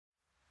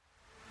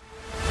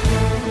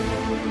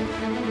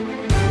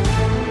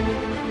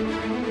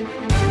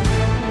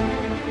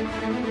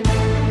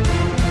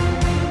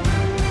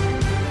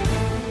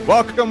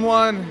Welcome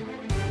one,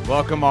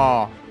 welcome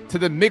all to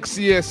the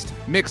mixiest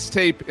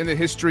mixtape in the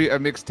history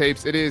of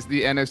mixtapes. It is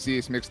the NFC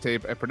East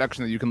Mixtape, a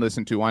production that you can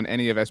listen to on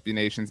any of SB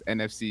Nation's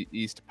NFC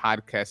East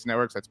podcast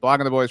networks. That's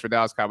Blogging the Boys for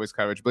Dallas Cowboys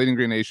coverage, Bleeding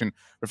Green Nation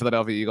for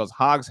Philadelphia Eagles,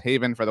 Hogs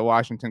Haven for the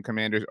Washington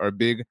Commanders, or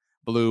Big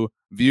Blue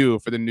View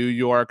for the New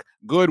York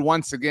Good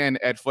once again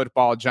at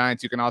Football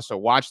Giants. You can also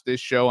watch this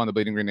show on the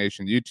Bleeding Green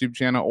Nation YouTube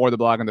channel or the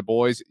Blogging the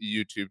Boys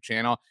YouTube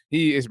channel.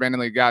 He is Brandon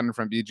Lee Gowton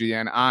from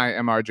BGN. I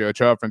am RJ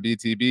Ochoa from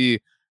BTB.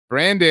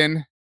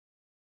 Brandon,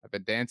 I've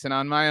been dancing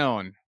on my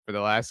own for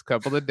the last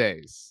couple of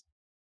days.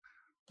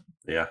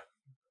 Yeah,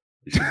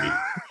 you should be.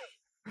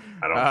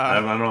 I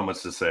don't know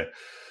much to say.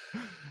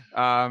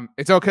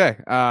 It's okay.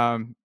 I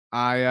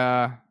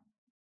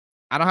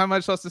don't have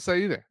much else to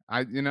say either.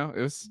 It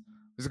was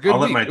a good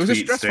week. It was a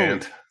stressful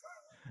week.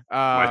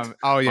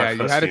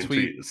 You had a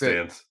tweet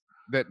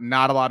that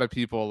not a lot of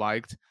people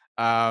liked.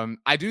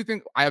 I do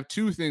think I have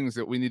two things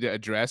that we need to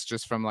address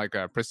just from like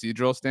a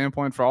procedural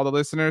standpoint for all the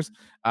listeners.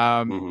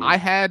 I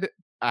had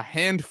a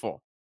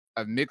handful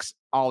of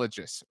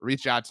mixologists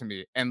reach out to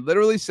me and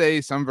literally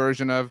say some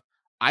version of,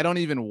 I don't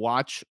even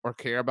watch or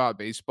care about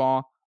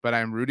baseball, but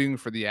I'm rooting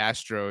for the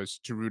Astros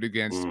to root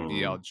against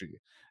BLG.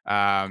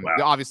 Wow.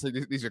 Obviously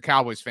these are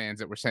Cowboys fans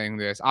that were saying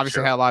this.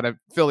 Obviously had a lot of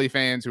Philly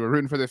fans who were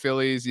rooting for the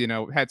Phillies,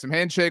 had some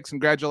handshakes,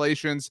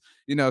 congratulations,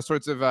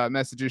 sorts of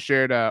messages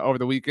shared over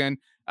the weekend.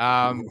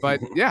 But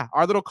yeah,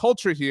 our little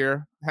culture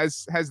here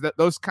has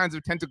those kinds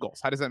of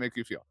tentacles. How does that make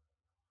you feel?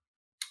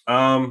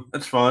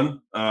 It's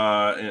fun.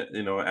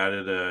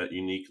 Added a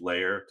unique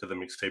layer to the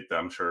mixtape that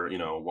I'm sure,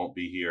 won't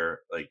be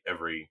here like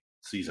every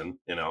season,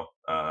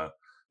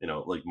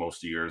 like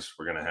most years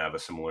we're going to have a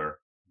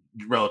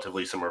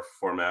relatively similar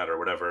format or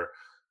whatever,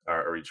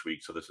 or each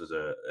week. So this is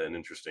an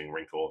interesting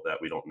wrinkle that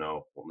we don't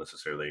know will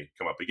necessarily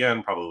come up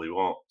again. Probably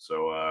won't.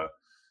 So,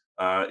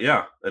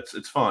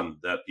 it's fun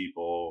that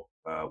people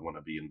want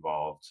to be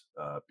involved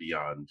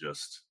beyond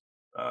just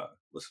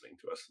listening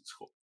to us. It's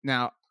cool.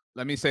 Now,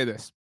 let me say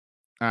this.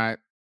 All right.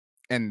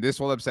 And this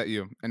will upset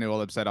you and it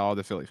will upset all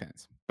the Philly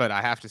fans. But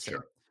I have to say,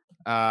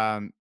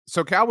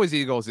 so Cowboys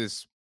Eagles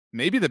is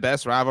maybe the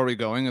best rivalry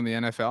going in the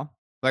NFL.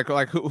 Like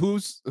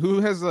who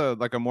has a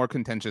more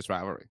contentious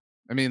rivalry?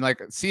 I mean, like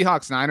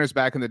Seahawks Niners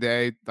back in the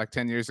day, like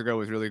 10 years ago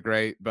was really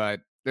great, but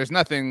there's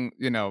nothing,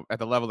 at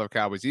the level of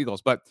Cowboys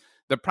Eagles. But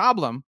the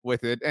problem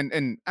with it, and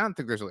I don't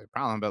think there's really a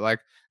problem, but like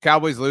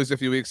Cowboys lose a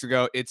few weeks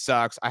ago, it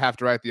sucks. I have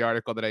to write the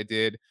article that I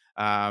did,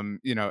 at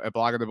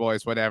Blogging the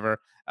Boys, whatever.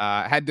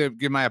 I had to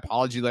give my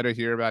apology letter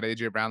here about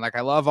AJ Brown. Like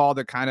I love all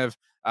the kind of,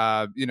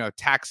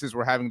 taxes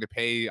we're having to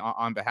pay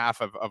on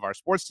behalf of our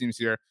sports teams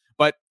here.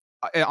 But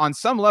on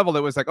some level,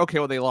 it was like, okay,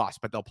 well, they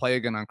lost, but they'll play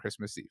again on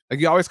Christmas Eve.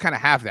 Like you always kind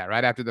of have that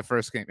right after the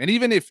first game. And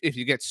even if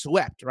you get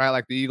swept, right,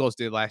 like the Eagles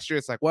did last year,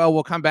 it's like, well,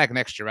 we'll come back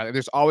next year, right?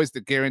 There's always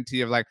the guarantee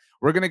of like,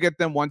 we're going to get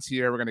them once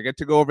here. We're going to get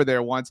to go over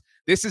there once.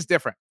 This is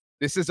different.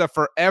 This is a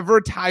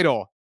forever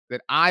title that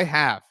I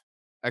have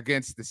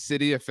against the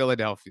city of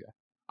Philadelphia.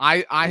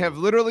 I have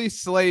literally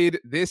slayed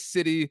this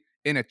city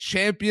in a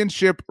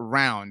championship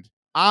round.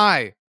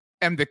 I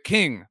am the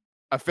king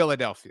of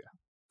Philadelphia.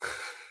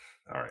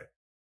 All right.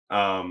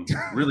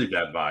 Really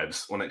bad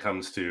vibes when it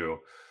comes to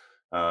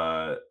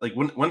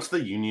once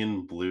the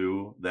Union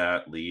blew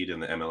that lead in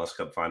the MLS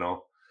Cup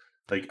final,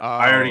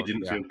 I already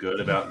didn't feel good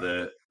about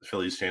the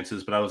Phillies'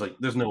 chances, but I was like,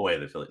 there's no way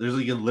there's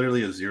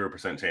literally a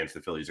 0% chance the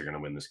Phillies are going to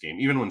win this game.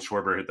 Even when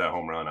Schwarber hit that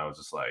home run, I was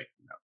just like,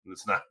 no,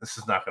 this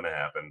is not going to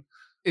happen.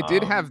 It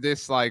did have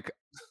this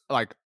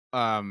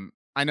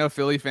I know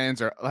Philly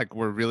fans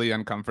were really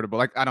uncomfortable.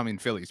 Like, I don't mean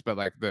Phillies, but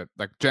like the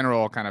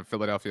general kind of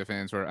Philadelphia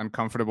fans were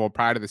uncomfortable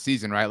prior to the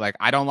season, right? Like,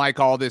 I don't like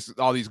all these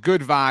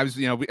good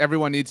vibes.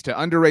 Everyone needs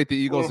to underrate the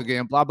Eagles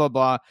again, blah, blah,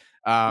 blah.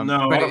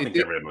 No, I don't think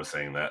everyone was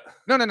saying that.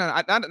 No,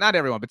 not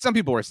everyone, but some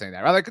people were saying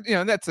that, right? Like,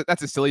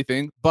 that's a silly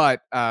thing. But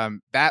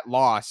that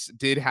loss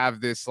did have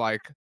this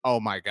oh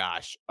my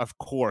gosh, of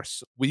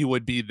course we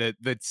would be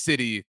the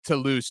city to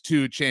lose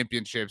 2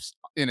 championships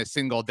in a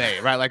single day,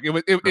 right? Like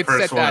it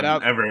set that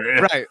up ever,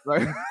 right?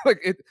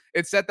 Like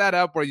it set that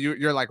up where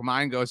your like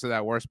mind goes to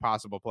that worst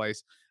possible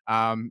place.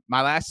 My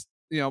last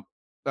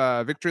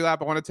victory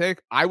lap I want to take.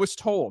 I was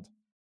told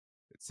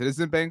that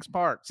Citizens Bank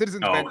Park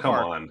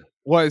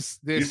was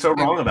this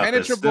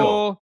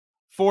impenetrable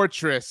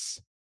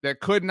fortress that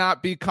could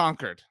not be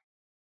conquered.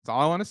 That's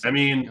all I want to say. I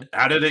mean,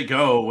 how did it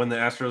go when the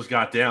Astros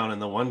got down in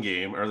the one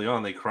game early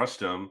on? They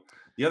crushed them.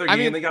 The other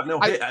game, they got no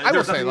hit.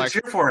 There's nothing to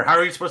cheer for. How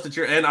are you supposed to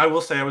cheer? And I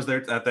will say I was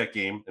there at that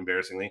game,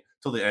 embarrassingly,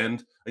 till the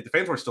end. Like, the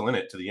fans were still in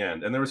it to the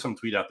end. And there was some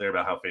tweet out there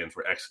about how fans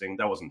were exiting.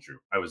 That wasn't true.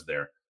 I was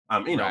there.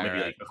 Maybe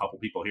like a couple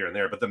people here and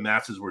there, but the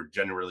masses were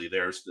generally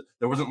there. So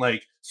there wasn't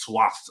like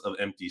swaths of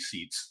empty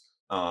seats.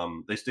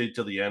 They stayed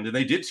till the end, and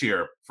they did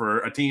cheer for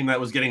a team that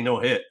was getting no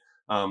hit.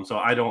 So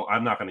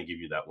I'm not going to give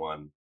you that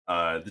one.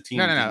 The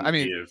team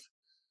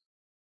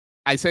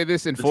I say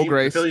this in full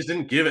grace. The Phillies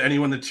didn't give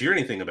anyone to cheer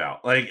anything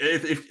about. Like,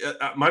 if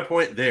my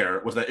point there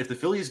was that if the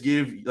Phillies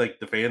give like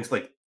the fans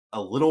like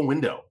a little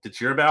window to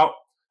cheer about,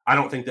 I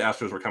don't think the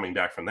Astros were coming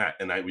back from that.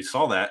 And we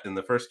saw that in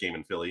the first game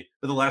in Philly.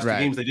 But the last two Right.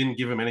 games, they didn't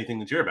give him anything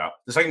to cheer about.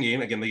 The second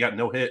game, again, they got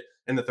no hit.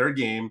 In the third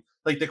game,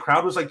 like the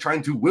crowd was like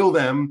trying to will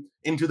them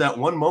into that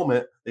one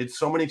moment. They had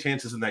so many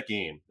chances in that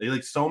game. They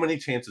like so many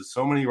chances,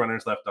 so many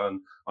runners left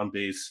on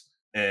base,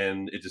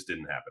 and it just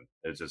didn't happen.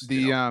 It was just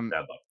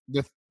bad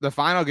luck. The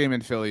final game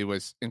in Philly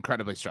was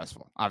incredibly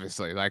stressful,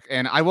 obviously. Like,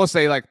 and I will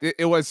say, like,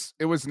 it was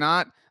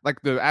not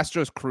like the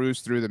Astros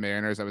cruised through the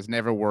Mariners. I was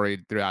never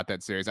worried throughout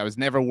that series. I was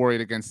never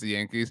worried against the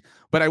Yankees.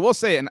 But I will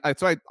say, and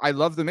so I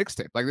love the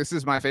mixtape. Like, this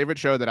is my favorite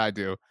show that I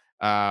do.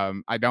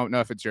 I don't know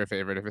if it's your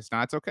favorite. If it's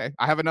not, it's okay.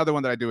 I have another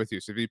one that I do with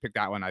you. So if you pick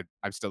that one,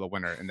 I'm still a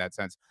winner in that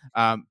sense.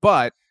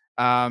 But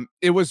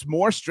it was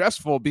more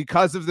stressful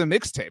because of the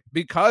mixtape,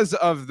 because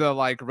of the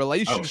like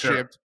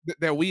relationship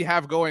that we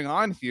have going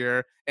on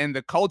here and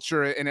the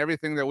culture and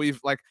everything that we've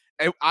like.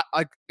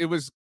 It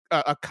was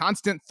a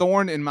constant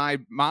thorn in my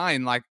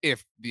mind. Like,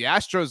 if the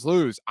Astros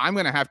lose, I'm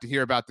going to have to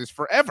hear about this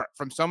forever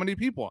from so many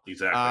people.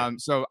 Exactly.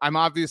 So I'm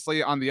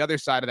obviously on the other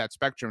side of that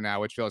spectrum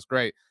now, which feels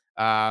great.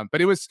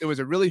 But it was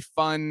a really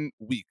fun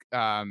week.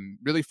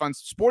 Really fun.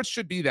 Sports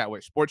should be that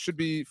way. Sports should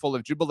be full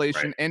of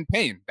jubilation and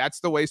pain. That's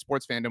the way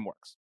sports fandom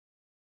works.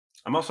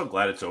 I'm also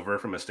glad it's over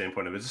from a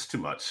standpoint of it's just too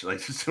much. Like,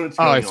 there's too much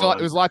Oh, going on.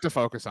 it was a lot to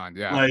focus on.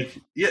 Yeah. Like,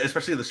 yeah,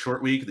 especially the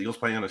short week. The Eagles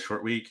playing on a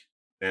short week,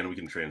 and we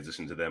can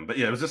transition to them. But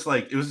yeah, it was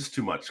just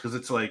too much because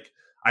it's like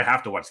I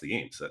have to watch the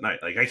games at night.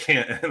 Like, I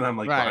can't, and I'm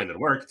like behind at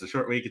work. It's a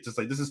short week. It's just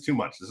like this is too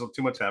much. There's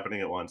too much happening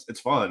at once. It's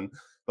fun,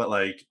 but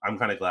like I'm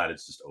kind of glad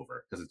it's just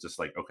over because it's just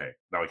like okay,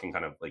 now I can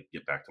kind of like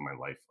get back to my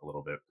life a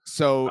little bit.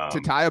 So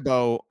to tie a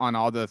bow on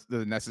all the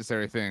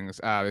necessary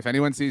things, if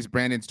anyone sees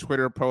Brandon's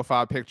Twitter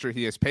profile picture,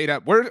 he has paid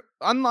up. We're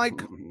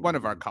unlike one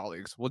of our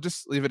colleagues. We'll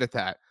just leave it at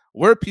that.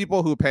 We're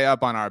people who pay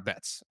up on our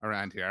bets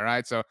around here. All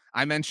right. So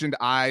I mentioned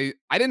I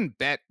didn't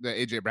bet the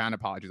AJ Brown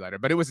apology letter,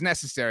 but it was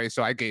necessary.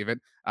 So I gave it.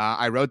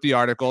 I wrote the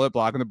article at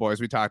Blogging the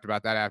Boys. We talked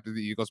about that after the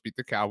Eagles beat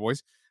the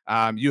Cowboys.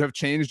 You have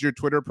changed your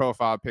Twitter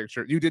profile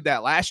picture. You did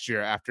that last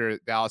year after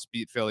Dallas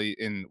beat Philly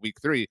in week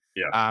 3.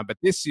 Yeah. But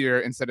this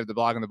year, instead of the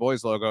Blogging the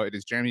Boys logo, it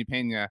is Jeremy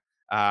Pena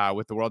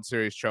with the World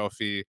Series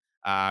trophy.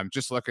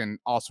 Just looking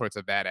all sorts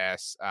of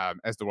badass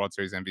as the World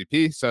Series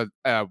MVP. So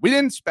we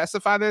didn't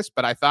specify this,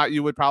 but I thought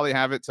you would probably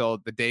have it till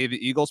the day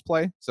the Eagles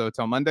play. So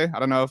till Monday. I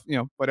don't know if,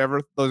 whatever.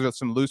 Those are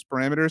some loose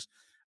parameters.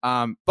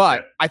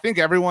 But I think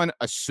everyone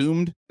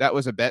assumed that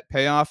was a bet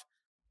payoff.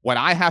 What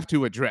I have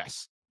to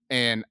address,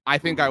 and I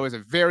think I was a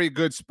very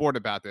good sport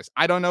about this.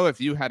 I don't know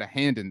if you had a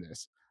hand in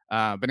this,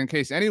 but in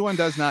case anyone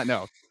does not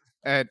know,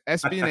 at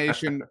SB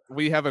Nation,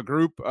 we have a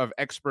group of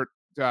expert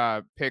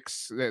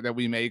picks that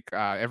we make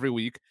every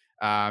week.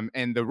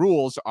 And the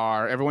rules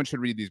are, everyone should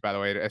read these, by the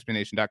way, at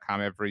sbnation.com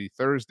every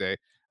Thursday.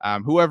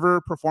 Whoever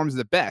performs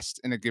the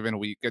best in a given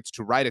week gets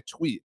to write a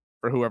tweet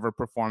for whoever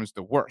performs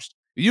the worst.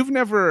 You've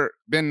never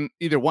been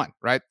either one,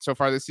 right? So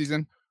far this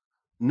season?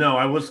 No,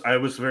 I was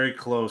very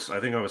close. I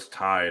think I was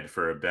tied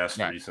for a best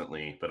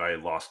recently, but I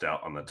lost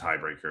out on the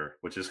tiebreaker,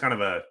 which is kind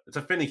of it's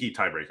a finicky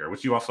tiebreaker,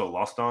 which you also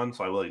lost on.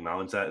 So I will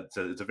acknowledge that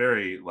it's a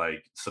very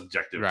like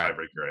subjective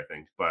tiebreaker, I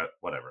think, but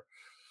whatever.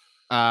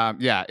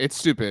 Yeah, it's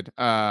stupid.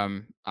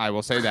 I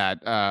will say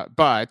that.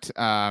 But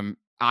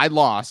I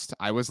lost.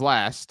 I was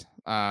last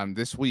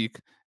this week,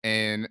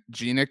 and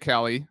Gina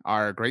Kelly,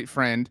 our great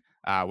friend,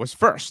 was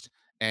first.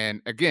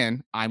 And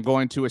again, I'm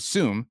going to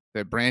assume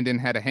that Brandon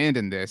had a hand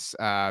in this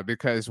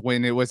because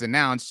when it was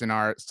announced in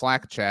our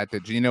Slack chat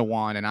that Gina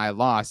won and I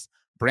lost,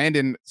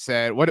 Brandon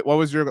said, "What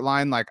was your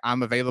line? Like,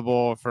 I'm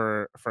available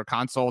for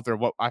consult or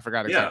what?" I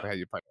forgot exactly how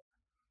you put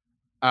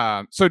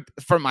it. So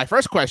for my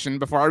first question,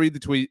 before I read the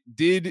tweet,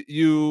 did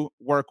you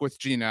work with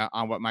Gina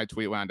on what my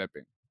tweet wound up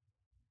being?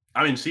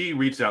 I mean, she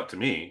reached out to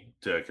me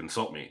to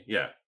consult me.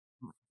 Yeah.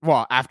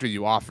 Well, after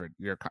you offered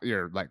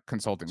your like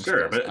consulting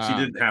Sure, skills. but she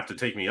didn't have to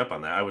take me up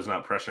on that. I was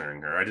not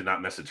pressuring her. I did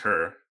not message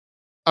her.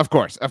 Of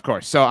course.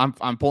 So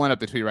I'm pulling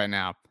up the tweet right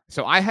now.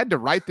 So I had to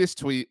write this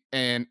tweet,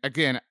 and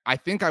again, I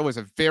think I was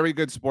a very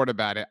good sport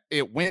about it.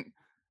 It went,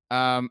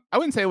 I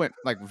wouldn't say it went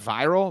like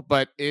viral,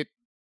 but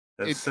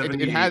That's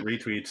 78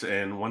 retweets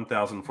and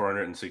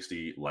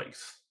 1,460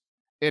 likes.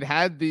 It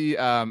had the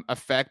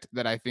effect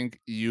that I think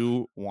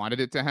you wanted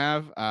it to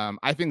have.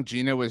 I think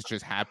Gina was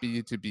just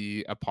happy to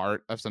be a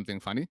part of something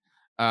funny.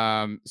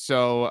 Man,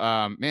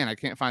 I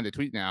can't find the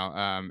tweet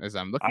now as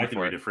I'm looking for it. I can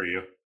read it for you.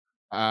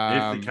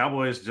 If the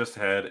Cowboys just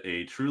had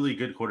a truly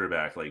good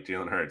quarterback like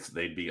Jalen Hurts,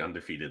 they'd be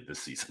undefeated this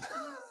season.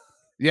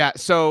 Yeah.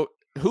 So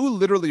who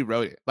literally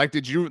wrote it? Like,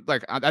 did you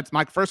like? That's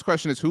my first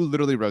question: is who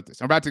literally wrote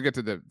this? I'm about to get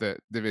to the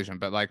division,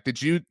 but like, did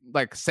you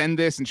like send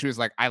this and she was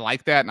like, "I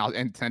like that,"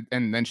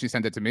 and then she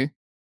sent it to me?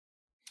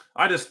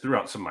 I just threw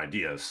out some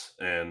ideas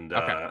and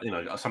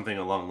something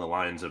along the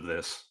lines of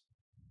this.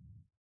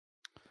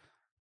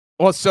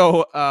 Well,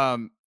 so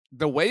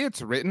the way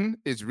it's written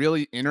is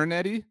really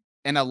internety.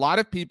 And a lot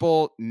of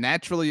people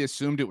naturally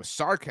assumed it was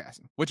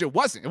sarcasm, which it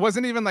wasn't. It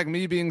wasn't even like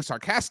me being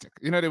sarcastic.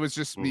 It was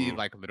just me Mhm.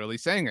 like literally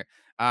saying it.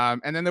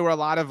 And then there were a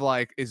lot of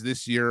like, is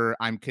this your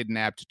I'm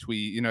kidnapped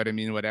tweet? You know what I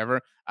mean?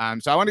 Whatever.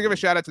 So I want to give a Mhm.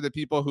 shout out to the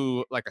people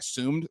who like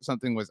assumed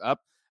something was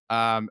up.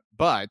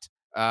 But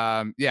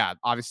yeah,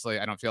 obviously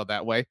I don't feel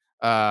that way.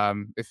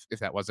 If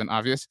that wasn't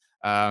obvious.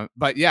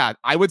 But yeah,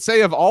 I would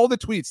say of all the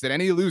tweets that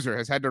any loser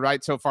has had to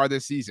write so far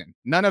this season,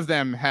 none of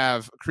them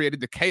have created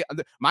the chaos.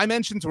 My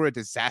mentions were a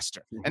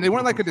disaster, and they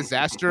weren't like a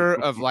disaster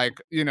of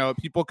like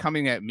people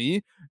coming at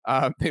me.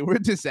 They were a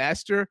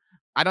disaster.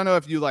 I don't know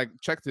if you like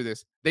check through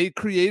this. They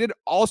created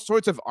all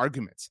sorts of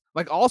arguments,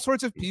 like all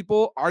sorts of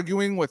people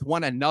arguing with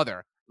one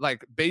another,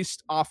 like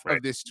based off Right.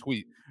 of this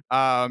tweet.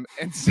 And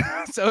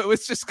so it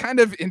was just kind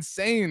of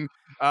insane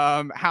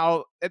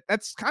how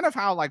that's kind of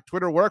how like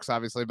Twitter works,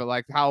 obviously, but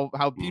like how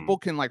Mhm. people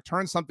can like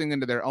turn something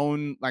into their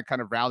own like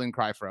kind of rallying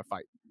cry for a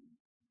fight.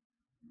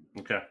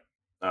 Okay.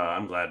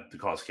 I'm glad to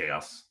cause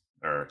chaos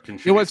or It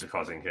contribute was to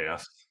causing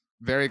chaos.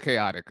 very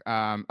chaotic.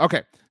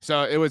 Okay,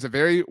 so it was a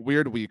very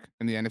weird week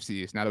in the NFC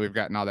East. Now that we've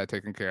gotten all that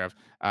taken care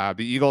of,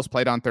 the Eagles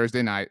played on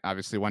Thursday night,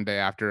 obviously one day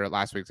after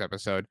last week's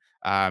episode.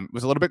 It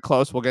was a little bit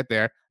close. We'll get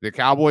there. The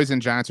Cowboys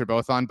and Giants are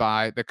both on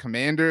bye. The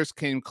Commanders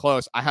came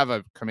close. I have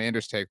a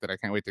Commanders take that I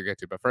can't wait to get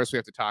to, but first we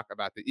have to talk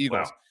about the Wow.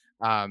 Eagles.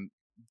 Um,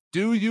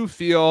 do you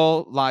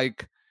feel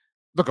like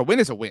look, a win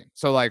is a win.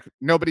 So like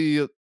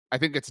nobody, I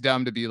think it's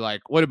dumb to be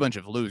like, what a bunch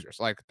of losers.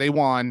 Like they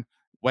won,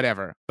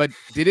 whatever. But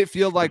did it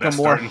feel The like a best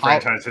more start in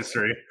franchise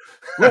history.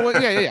 yeah,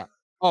 yeah, yeah.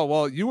 Oh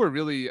well, you were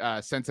really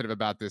sensitive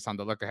about this on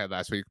the look ahead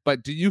last week.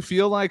 But do you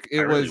feel like I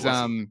it really was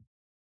wasn't.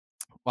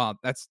 well,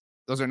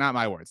 those are not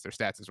my words, they're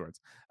Stats' words.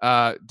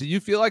 Do you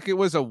feel like it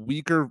was a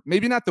weaker,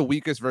 maybe not the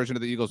weakest version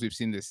of the Eagles we've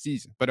seen this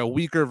season, but a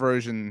weaker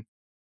version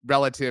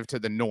relative to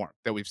the norm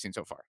that we've seen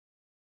so far?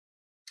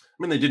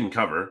 I mean, they didn't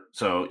cover,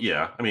 so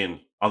yeah. I mean,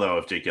 although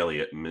if Jake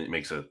Elliott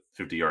makes a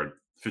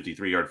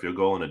 53-yard field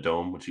goal in a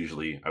dome, which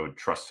usually I would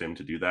trust him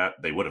to do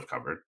that, they would have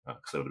covered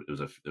because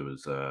it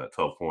was a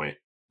 12-point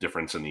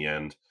difference in the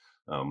end.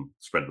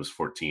 Spread was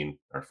 14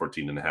 or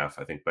 14 and a half,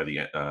 I think,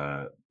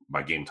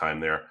 by game time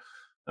there.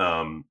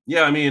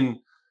 Yeah, I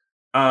mean,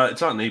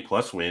 it's not an A+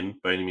 win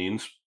by any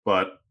means,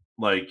 but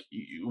like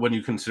when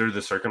you consider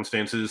the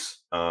circumstances,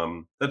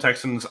 the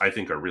Texans I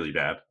think are really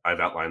bad.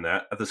 I've outlined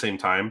that. At the same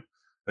time,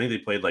 I think they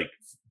played like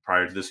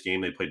prior to this game,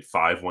 they played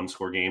 5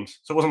 one-score games,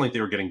 so it wasn't like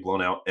they were getting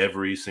blown out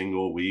every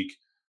single week.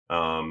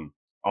 Also,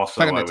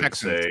 Talking I the would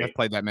Texans say, have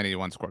played that many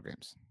one score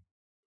games.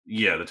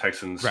 yeah, the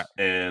Texans, Right.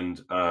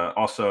 and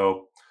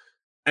also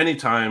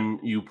anytime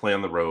you play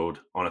on the road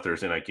on a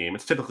Thursday night game,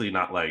 it's typically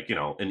not like,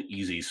 an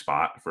easy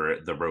spot for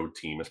the road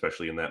team,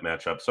 especially in that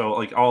matchup. So,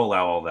 like, I'll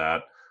allow all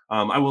that.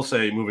 I will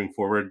say moving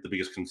forward, the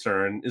biggest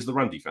concern is the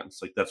run defense.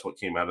 Like, that's what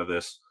came out of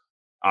this.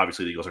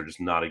 Obviously, the Eagles are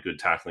just not a good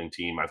tackling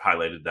team. I've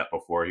highlighted that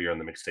before here in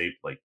the mixtape,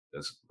 like,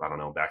 as I don't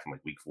know, back in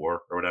like week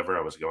 4 or whatever.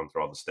 I was going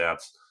through all the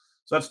stats.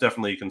 So that's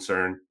definitely a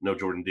concern. No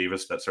Jordan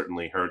Davis. That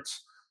certainly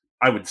hurts.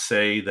 I would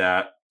say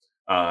that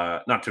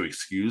not to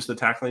excuse the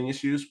tackling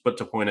issues, but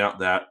to point out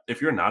that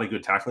if you're not a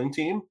good tackling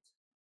team,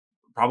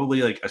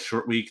 probably like a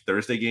short week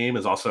Thursday game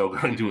is also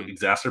going to Mhm.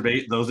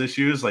 exacerbate those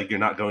issues. Like you're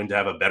not going to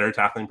have a better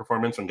tackling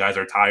performance when guys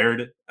are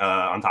tired,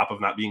 on top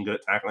of not being good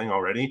at tackling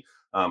already.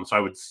 So I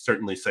would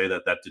certainly say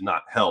that that did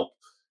not help.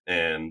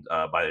 And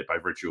by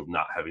virtue of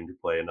not having to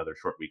play another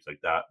short week like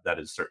that, that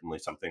is certainly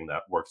something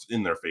that works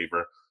in their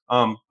favor.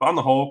 But on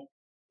the whole,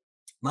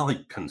 not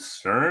like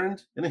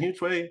concerned in a huge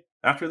way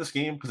after this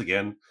game because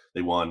again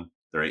they won,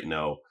 they're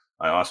 8-0.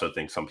 I also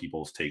think some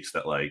people's takes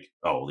that like,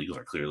 oh, the Eagles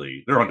are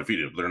clearly they're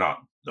undefeated, they're not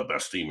the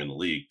best team in the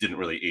league, didn't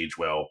really age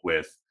well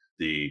with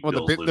the Well,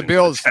 Bills the losing to the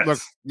Bills look.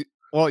 Jets.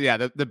 Well, yeah,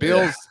 the Yeah,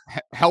 Bills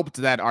helped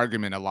that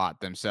argument a lot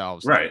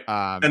themselves. right.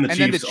 And the And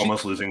then the Chiefs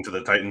almost losing to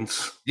the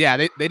Titans. yeah,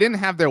 they didn't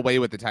have their way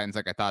with the Titans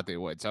like I thought they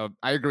would. So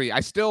I agree.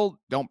 I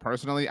still don't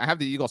personally. I have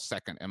the Eagles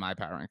second in my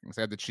power rankings.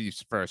 I have the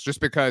Chiefs first, just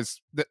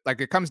because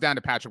like it comes down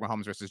to Patrick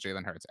Mahomes versus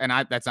Jalen Hurts, and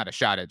that's not a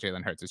shot at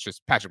Jalen Hurts. It's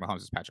just Patrick Mahomes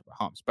is Patrick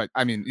Mahomes. But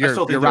I mean, I you're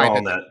still you're think they're right all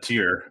in that that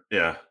tier.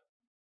 Yeah.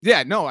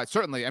 yeah, no,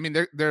 certainly. I mean,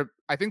 they're.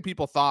 I think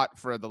people thought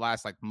for the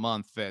last like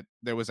month that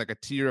there was like a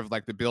tier of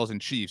like the Bills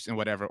and Chiefs in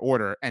whatever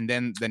order, and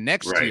then the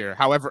next Right. tier,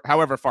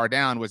 however far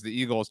down, was the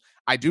Eagles.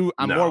 I'm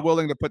more No.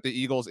 willing to put the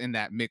Eagles in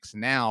that mix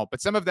now, but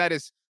some of that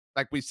is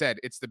like we said,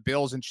 it's the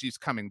Bills and Chiefs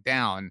coming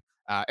down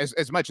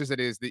as much as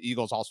it is the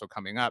Eagles also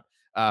coming up.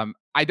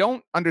 I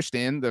don't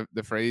understand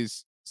the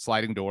phrase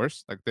sliding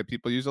doors like that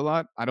people use a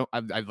lot. I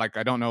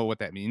don't know what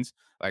that means.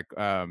 Like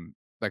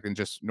in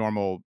just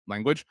normal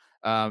language.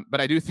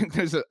 But I do think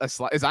there's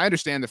as I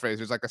understand the phrase,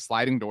 there's like a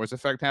sliding doors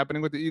effect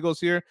happening with the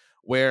Eagles here,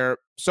 and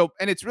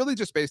it's really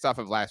just based off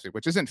of last week,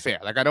 which isn't fair.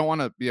 Like I don't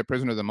want to be a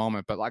prisoner of the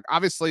moment, but like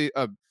obviously,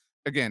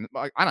 again,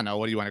 like I don't know,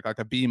 what do you want, like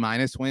a B-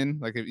 win?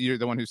 Like if you're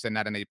the one who said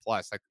not an A+,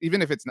 like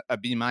even if it's a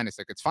B-, like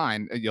it's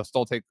fine, you'll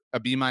still take a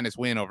B-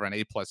 win over an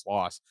A+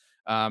 loss.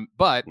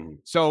 But Mhm.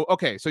 so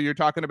okay, so you're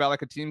talking about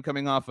like a team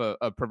coming off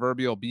a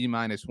proverbial B-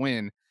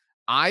 win.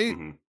 I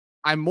Mhm.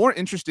 I'm more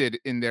interested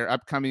in their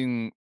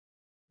upcoming,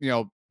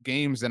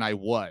 games than I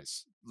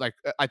was. Like,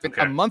 I think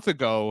a Okay. month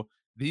ago,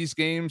 these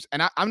games,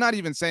 and I'm not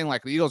even saying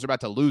like the Eagles are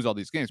about to lose all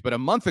these games, but a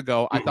month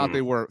ago, I thought they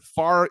Hmm. were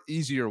far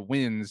easier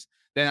wins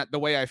than the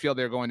way I feel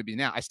they're going to be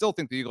now. I still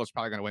think the Eagles are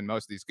probably going to win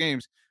most of these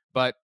games,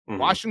 but Hmm.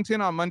 Washington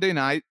on Monday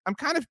night, I'm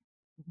kind of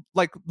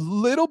like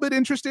little bit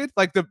interested,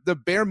 like the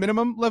bare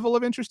minimum level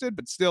of interested,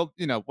 but still,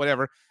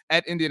 whatever.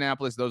 At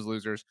Indianapolis, those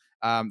losers.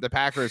 The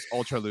Packers,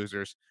 ultra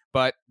losers.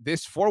 But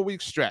this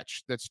 4-week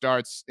stretch that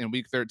starts in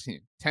week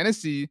 13,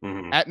 Tennessee,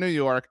 Hmm. at New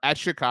York, at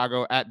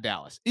Chicago, at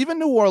Dallas. Even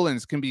New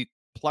Orleans can be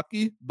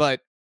plucky, but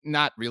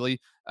not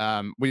really.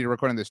 We are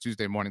recording this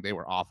Tuesday morning. They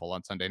were awful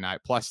on Sunday night.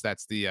 Plus,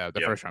 that's the Yep.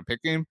 first round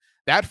pick game.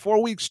 That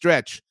 4-week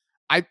stretch,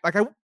 I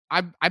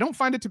don't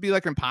find it to be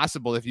like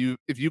impossible if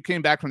you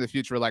came back from the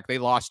future like they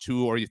lost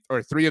 2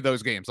 or 3 of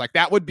those games. Like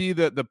that would be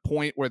the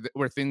point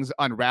where things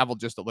unravel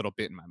just a little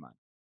bit in my mind.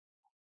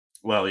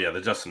 Well, yeah, the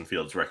Justin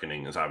Fields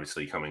reckoning is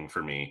obviously coming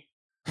for me.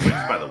 Which,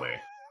 by the way,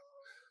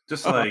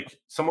 just like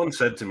someone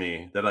said to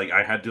me that like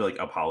I had to like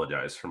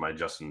apologize for my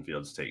Justin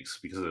Fields takes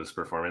because of his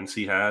performance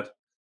he had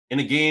in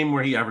a game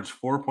where he averaged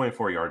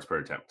 4.4 yards per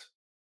attempt.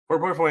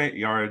 4.4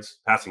 yards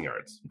passing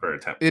yards per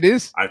attempt. It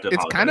is. I have to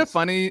It's kind of apologize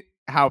funny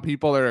how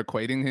people are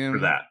equating for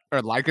him that.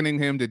 or likening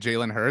him to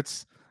Jalen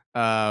Hurts.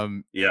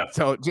 Um, Yeah.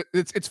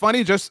 it's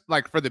funny just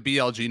like for the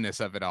BLG-ness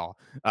of it all.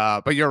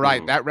 But you're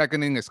right. Mhm. That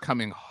reckoning is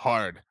coming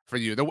hard for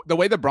you. The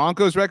way the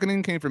Broncos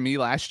reckoning came for me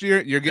last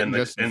year, you're getting And the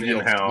Justin and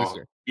Fields this how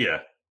year. yeah,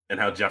 and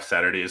how Jeff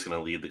Saturday is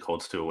gonna lead the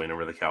Colts to a win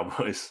over the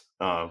Cowboys.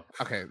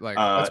 Okay, like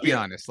let's be Yeah.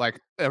 honest. Like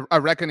a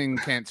reckoning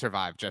can't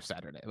survive Jeff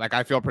Saturday. Like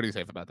I feel pretty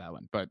safe about that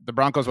one. But the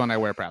Broncos one I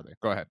wear proudly.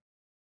 Go ahead.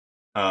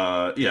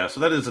 Yeah, so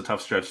that is a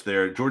tough stretch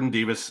there. Jordan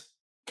Davis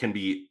can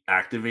be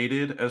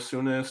activated as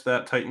soon as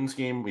that Titans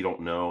game. We don't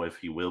know if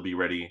he will be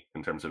ready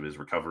in terms of his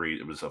recovery.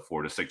 It was a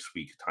 4 to 6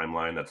 week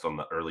timeline. That's on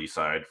the early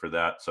side for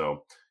that.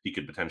 So he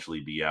could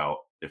potentially be out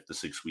if the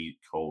 6 week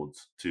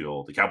holds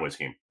till the Cowboys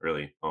game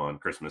early on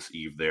Christmas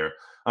Eve there.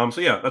 So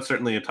yeah, that's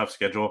certainly a tough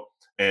schedule.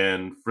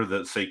 And for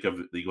the sake of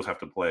the Eagles have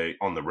to play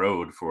on the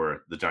road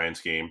for the Giants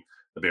game,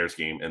 the Bears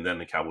game, and then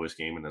the Cowboys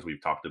game. And as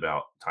we've talked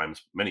about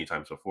many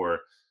times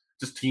before,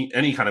 just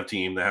any kind of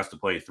team that has to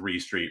play 3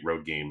 straight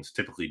road games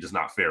typically does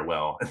not fare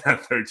well in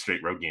that third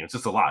straight road game. It's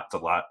just a lot. It's a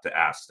lot to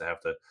ask to have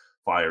to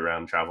fly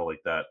around, travel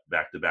like that,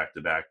 back to back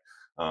to back.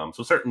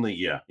 So certainly,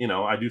 yeah,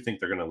 I do think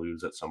they're going to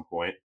lose at some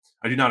point.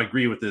 I do not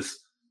agree with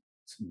this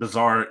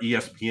bizarre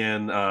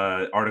ESPN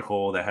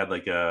article that had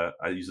like I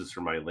use this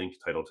for my link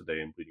title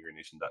today in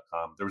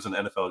bleedinggreennation.com. There was an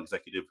NFL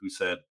executive who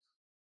said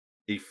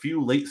a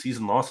few late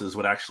season losses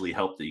would actually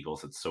help the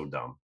Eagles. It's so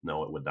dumb.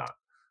 No, it would not.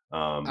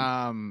 Um,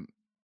 Um,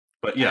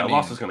 but I yeah, a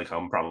loss is mean, going to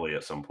come probably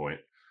at some point.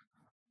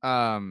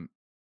 Um,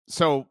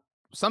 so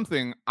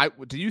something I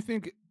do you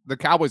think the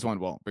Cowboys one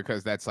won't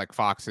because that's like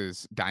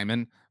Fox's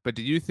diamond, but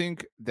do you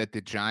think that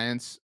the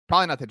Giants,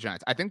 probably not the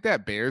Giants, I think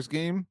that Bears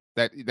game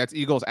that's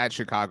Eagles at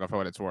Chicago for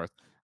what it's worth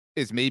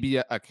is maybe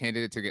a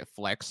candidate to get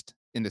flexed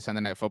into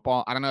Sunday Night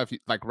Football. I don't know if you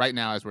like right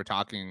now as we're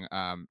talking,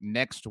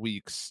 next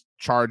week's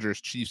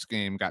Chargers Chiefs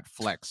game got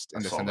flexed I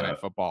into saw Sunday Night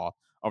that. Football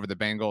over the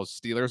Bengals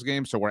Steelers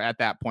game. So we're at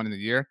that point in the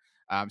year.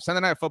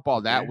 Sunday Night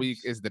Football that week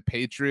Bears? is the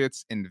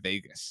Patriots in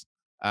Vegas.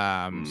 So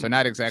Mm.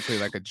 not exactly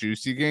like a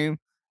juicy game.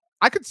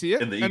 I could see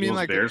it. In the I mean, Eagles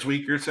like, Bears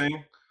week, you're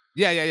saying?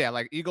 yeah.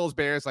 Like Eagles,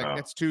 Bears, like Oh,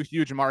 it's two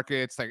huge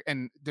markets. Like,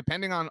 and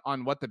depending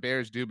on what the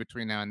Bears do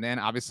between now and then,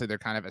 obviously they're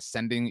kind of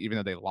ascending, even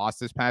though they lost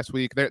this past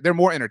week. They're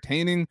more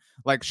entertaining.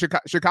 Like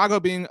Chicago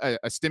being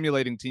a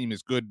stimulating team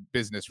is good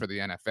business for the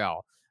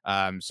NFL.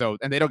 So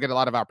and they don't get a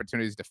lot of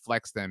opportunities to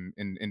flex them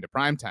into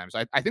prime time.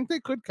 So I think they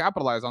could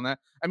capitalize on that.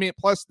 I mean,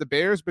 plus the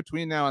Bears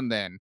between now and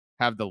then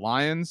have the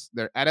Lions,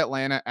 they're at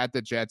Atlanta, at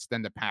the Jets,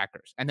 then the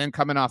Packers, and then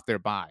coming off their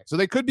bye. So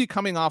they could be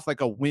coming off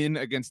like a win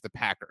against the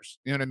Packers.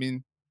 You know what I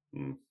mean?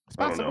 It's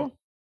I don't know. possible.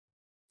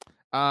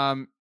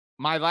 Um,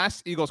 my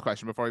last Eagles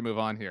question before we move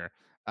on here.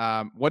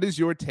 What is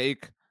your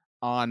take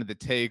on the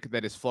take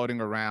that is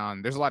floating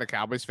around? There's a lot of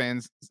Cowboys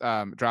fans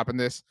dropping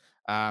this.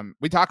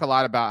 We talk a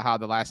lot about how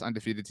the last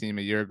undefeated team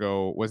a year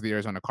ago was the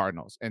Arizona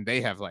Cardinals, and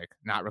they have like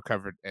not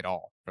recovered at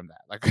all from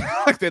that. Like,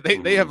 like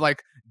they have Mhm.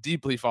 like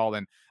deeply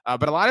fallen.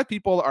 But a lot of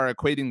people are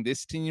equating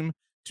this team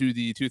to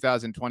the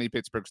 2020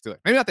 Pittsburgh Steelers.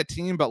 Maybe not the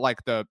team, but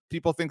like the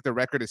people think the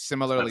record is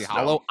similarly That's dumb.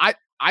 hollow.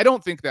 I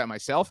don't think that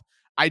myself.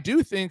 I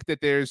do think that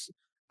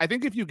I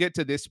think if you get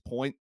to this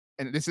point,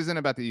 and this isn't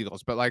about the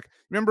Eagles, but like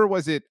remember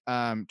was it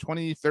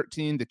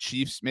 2013 the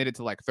Chiefs made it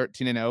to like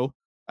 13-0.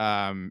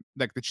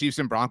 Like the Chiefs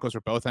and Broncos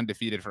were both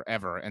undefeated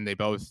forever, and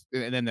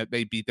then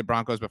they beat the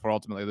Broncos before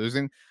ultimately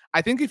losing.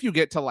 I think if you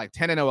get to like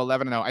 10-0,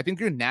 11-0, I think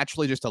you're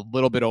naturally just a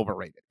little bit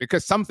overrated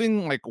because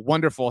something like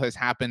wonderful has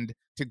happened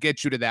to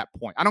get you to that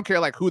point. I don't care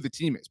like who the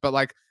team is, but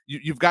like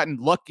you've gotten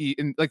lucky,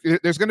 and like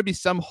there's going to be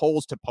some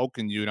holes to poke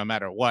in you no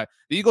matter what.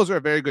 The Eagles are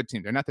a very good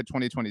team. They're not the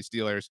 2020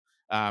 Steelers.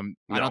 I don't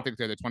No. think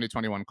they're the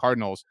 2021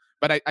 Cardinals,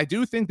 but I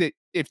do think that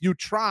if you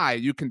try,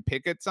 you can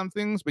pick at some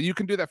things, but you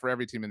can do that for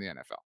every team in the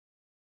NFL.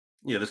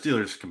 Yeah, the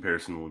Steelers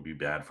comparison would be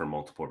bad for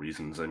multiple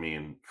reasons. I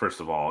mean,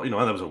 first of all,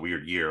 that was a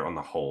weird year on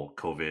the whole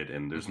COVID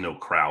and there's Mhm. no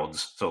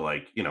crowds. So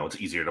like,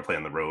 it's easier to play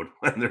on the road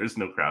when there's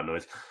no crowd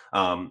noise.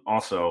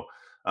 Also,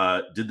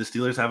 did the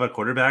Steelers have a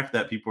quarterback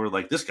that people were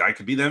like, this guy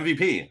could be the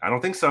MVP? I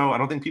don't think so. I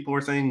don't think people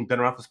were saying Ben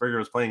Roethlisberger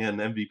was playing at an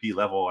MVP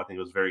level. I think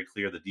it was very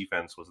clear the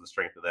defense was the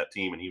strength of that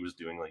team and he was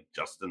doing like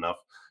just enough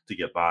to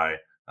get by.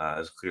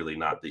 As clearly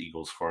not the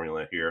Eagles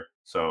formula here.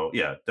 So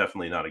yeah,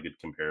 definitely not a good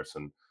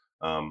comparison.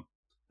 Um,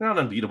 they're not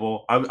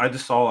unbeatable. I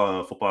just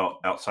saw Football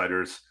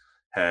Outsiders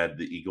had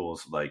the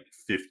Eagles like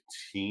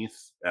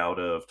 15th out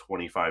of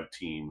 25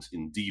 teams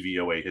in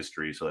DVOA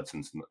history. So that's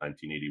since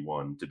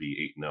 1981 to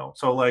be 8-0.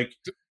 So like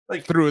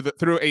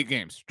Through 8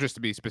 games, just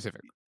to be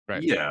specific.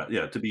 Right. yeah,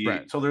 yeah, to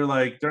Right. be so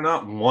they're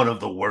not one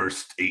of the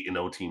worst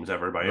 8-0 teams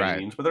ever by any Right.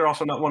 means, but they're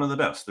also not one of the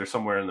best. They're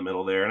somewhere in the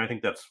middle there, and I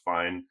think that's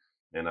fine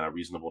and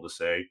reasonable to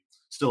say.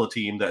 Still a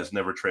team that has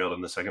never trailed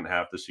in the second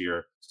half this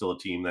year. Still a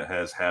team that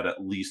has had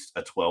at least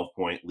a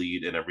 12-point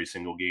lead in every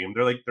single game.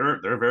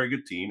 They're a very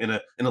good team in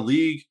a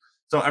league.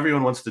 So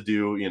everyone wants to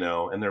do,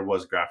 and there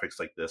was graphics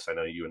like this. I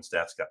know you and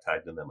Stats got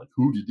tagged in them. Like,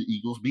 who did the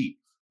Eagles beat?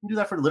 You can do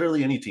that for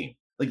literally any team.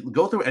 Like,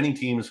 go through any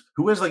teams.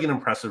 Who has like an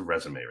impressive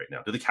resume right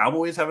now? Do the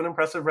Cowboys have an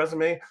impressive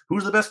resume?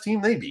 Who's the best team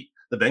they beat?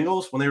 The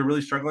Bengals when they were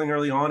really struggling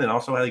early on, and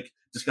also like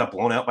just got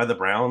blown out by the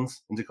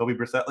Browns and Jacoby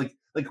Brissett. Like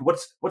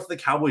what's the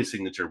Cowboys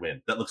signature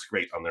win that looks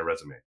great on their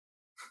resume?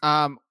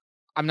 Um,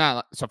 I'm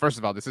not so first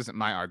of all, this isn't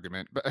my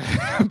argument, but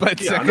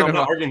but Yeah, no, second I'm of not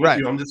all, arguing with right.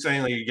 you. I'm just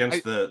saying like I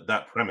against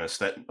that premise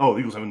that oh,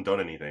 Eagles haven't done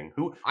anything.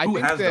 Who I who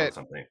think has done that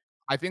something?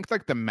 I think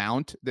like the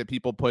mount that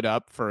people put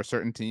up for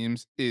certain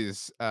teams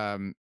is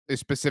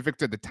specific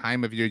to the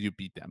time of year you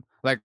beat them.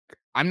 Like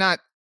I'm not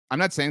I'm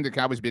not saying the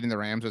Cowboys beating the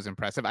Rams was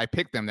impressive. I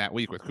picked them that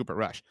week with Cooper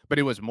Rush, but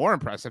it was more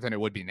impressive than it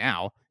would be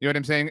now. You know what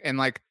I'm saying? And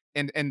like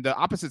and the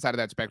opposite side of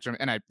that spectrum,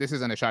 and this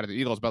isn't a shot at the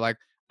Eagles, but like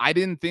I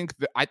didn't think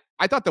that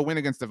I thought the win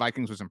against the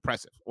Vikings was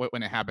impressive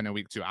when it happened in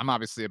week 2. I'm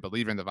obviously a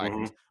believer in the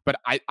Vikings, Mhm. but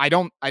I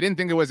didn't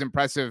think it was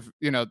impressive,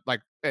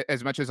 like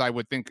as much as I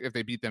would think if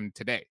they beat them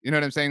today. You know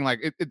what I'm saying?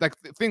 Like like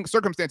things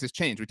circumstances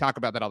change. We talk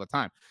about that all the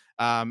time.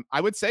 I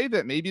would say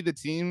that maybe the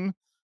team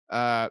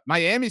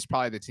Miami's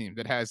probably the team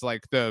that has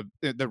like the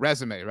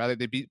resume, right? Like,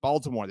 they beat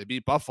Baltimore, they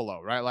beat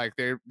Buffalo, right? Like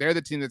they're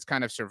the team that's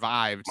kind of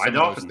survived My some of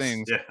those Dolphins.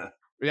 things. Yeah.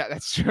 Yeah,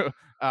 that's true.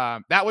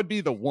 That would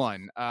be the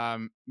one.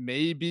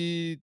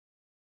 Maybe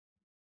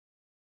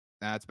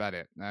that's about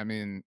it. I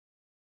mean,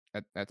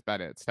 that's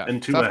about it. It's tough.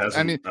 And Tua Tough.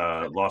 I mean,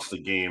 hasn't lost a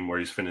game where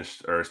he's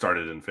finished or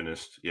started and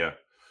finished. Yeah.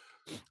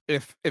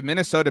 if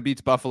Minnesota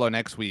beats Buffalo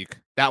next week,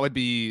 that might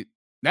be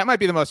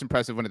the most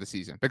impressive win of the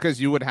season because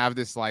you would have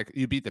this like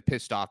you beat the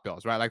pissed off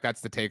Bills, right? Like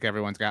that's the take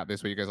everyone's got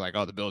this week is like,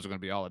 oh, the Bills are going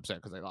to be all upset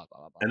because they lost, blah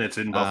blah And it's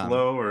in blah.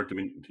 Buffalo, or do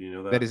you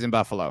know That that? is in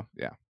Buffalo.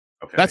 Yeah,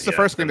 Okay, that's the yeah,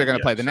 first game they're then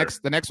going to yeah, play. sure.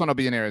 The next one will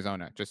be in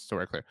Arizona, just so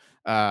we're clear.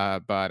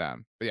 But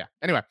yeah.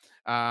 Anyway,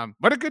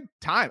 what a good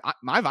time.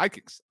 My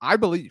Vikings. I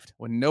believed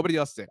when nobody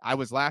else did. I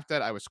was laughed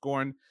at. I was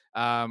scorned.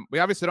 We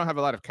obviously don't have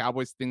a lot of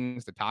Cowboys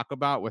things to talk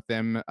about with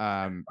them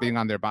being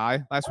on their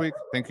bye last week.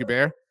 Thank you,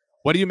 Bear.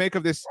 What do you make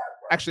of this?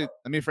 Actually,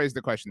 let me phrase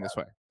the question this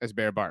way: as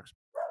Bear barks,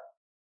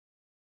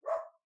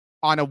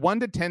 on a 1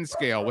 to 10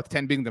 scale, with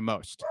 10 being the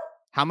most,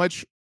 how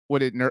much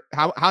would it?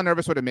 How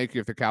nervous would it make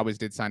you if the Cowboys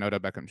did sign Odell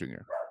Beckham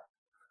Jr.?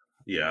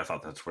 Yeah, I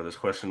thought that's where this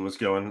question was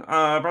going.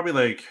 Probably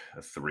like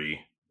a 3.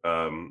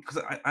 Because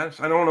I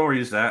don't know where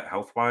he's at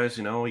health wise.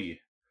 The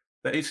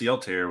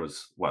ACL tear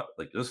was what,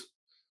 like, it was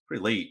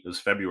pretty late. It was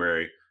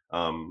February.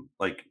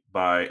 Like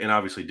by and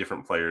obviously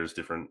different players,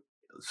 different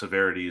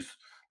severities.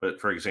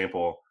 But for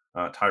example,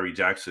 Tyree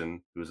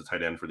Jackson, who was a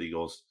tight end for the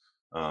Eagles,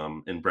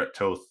 and Brett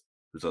Toth,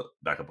 who's a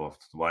backup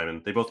offensive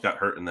lineman, they both got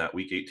hurt in that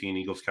Week 18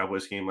 Eagles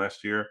Cowboys game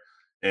last year,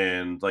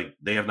 and like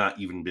they have not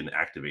even been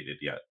activated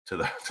yet to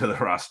the to the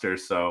roster.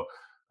 So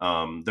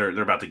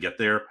they're about to get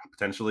there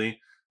potentially,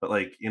 but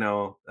like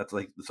that's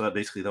like so that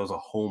basically that was a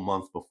whole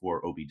month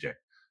before OBJ.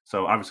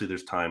 So obviously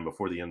there's time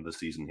before the end of the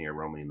season here.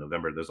 We're only in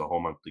November. There's a whole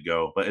month to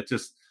go, but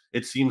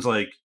it seems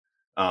like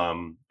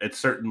it's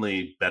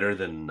certainly better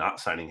than not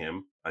signing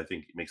him. I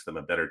think it makes them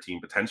a better team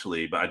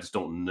potentially, but I just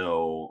don't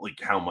know like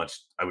how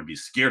much I would be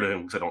scared of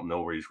him because I don't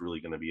know where he's really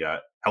going to be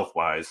at health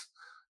wise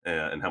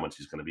and how much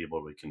he's going to be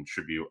able to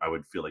contribute. I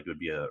would feel like it would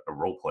be a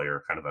role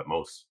player kind of at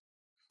most.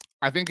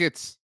 I think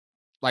it's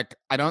like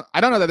I don't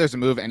know that there's a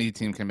move any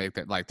team can make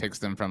that like takes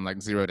them from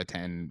like 0 to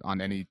 10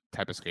 on any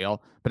type of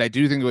scale, but I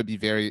do think it would be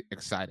very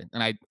exciting.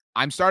 And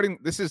I'm starting.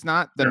 This is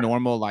not the Sure.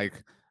 normal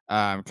like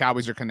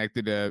Cowboys are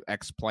connected to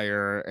X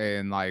player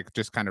and like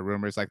just kind of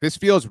rumors. Like this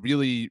feels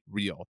really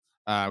real.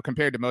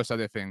 Compared to most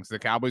other things, the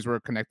Cowboys were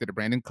connected to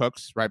Brandon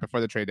Cooks right before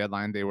the trade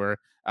deadline. They were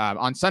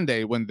on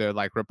Sunday when the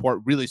like report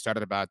really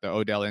started about the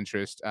Odell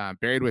interest.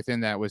 Buried within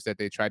that was that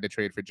they tried to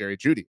trade for Jerry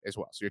Judy as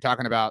well. So you're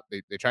talking about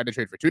they tried to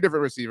trade for 2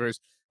 different receivers.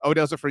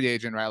 Odell's a free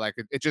agent, right? Like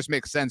it just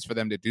makes sense for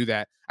them to do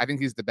that. I think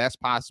he's the best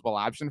possible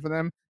option for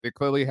them. They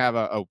clearly have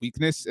a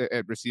weakness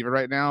at receiver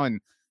right now,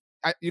 and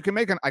you can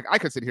make I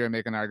could sit here and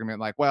make an argument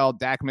like, well,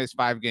 Dak missed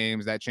 5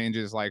 games, that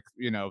changes like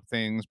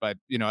things, but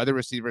other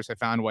receivers have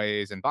found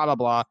ways and blah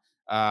blah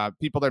blah.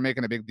 People are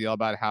making a big deal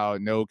about how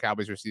no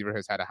Cowboys receiver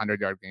has had a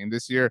 100-yard game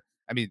this year.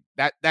 I mean,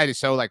 that is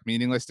so like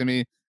meaningless to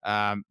me.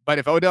 But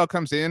if Odell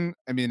comes in,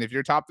 I mean, if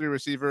your top 3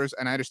 receivers,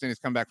 and I understand he's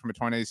come back from a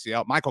torn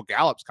ACL, Michael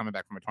Gallup's coming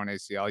back from a torn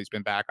ACL. He's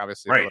been back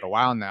obviously for a Right. little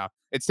while now.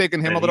 It's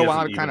taken him And a he little while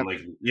hasn't to kind even of,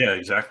 like, yeah,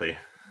 exactly.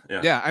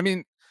 Yeah. yeah. I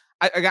mean,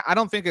 I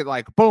don't think it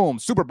like boom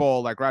Super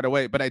Bowl like right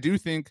away, but I do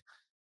think,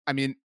 I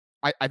mean,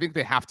 I think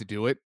they have to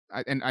do it.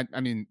 I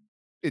mean,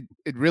 it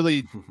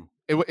really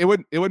it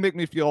would make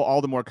me feel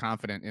all the more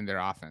confident in their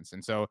offense,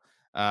 and so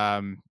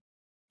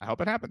I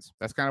hope it happens.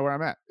 That's kind of where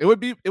I'm at. It would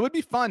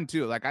be fun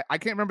too. Like I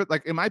can't remember,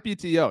 like it might be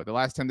TO the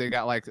last time they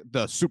got like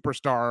the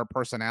superstar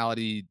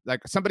personality,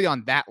 like somebody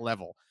on that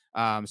level.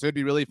 So it'd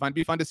be really fun. It'd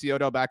be fun to see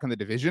Odell back in the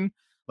division.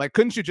 Like,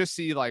 couldn't you just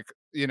see like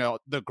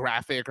the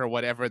graphic or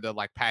whatever the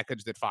like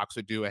package that Fox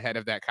would do ahead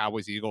of that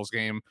Cowboys Eagles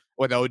game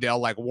with Odell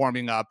like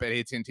warming up at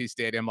AT&T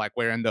Stadium, like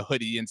wearing the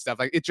hoodie and stuff.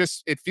 Like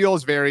it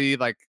feels very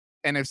like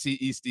NFC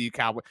East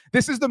Cowboy.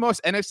 This is the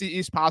most NFC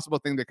East possible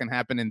thing that can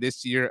happen in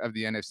this year of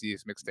the NFC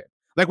East mixtape.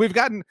 Like we've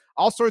gotten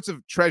all sorts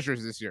of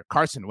treasures this year.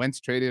 Carson Wentz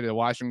traded to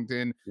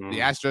Washington, the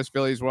Astros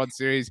Phillies World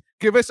Series.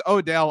 Give us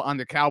Odell on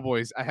the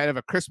Cowboys ahead of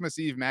a Christmas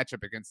Eve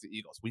matchup against the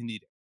Eagles. We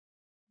need it.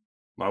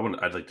 Well,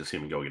 I'd like to see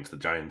him go against the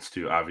Giants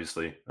too.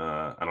 Obviously,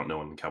 I don't know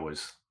when the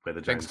Cowboys play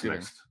the Giants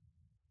next.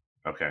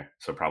 Okay,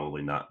 so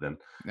probably not then.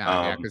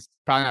 Yeah, because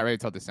probably not ready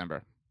till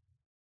December.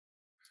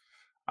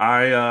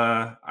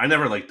 I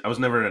was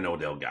never an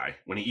Odell guy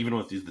even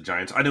with the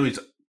Giants. I know he's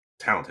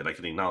talented. I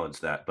can acknowledge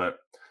that, but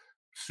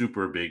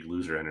super big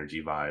loser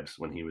energy vibes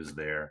when he was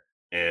there.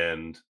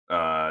 And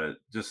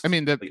just, I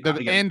mean,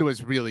 the end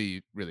was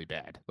really, really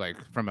bad, like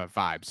from a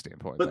vibe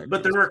standpoint.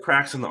 But there were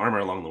cracks in the armor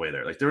along the way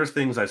there. Like there was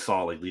things I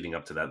saw like leading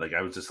up to that. Like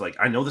I was just like,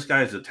 I know this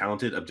guy is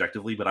talented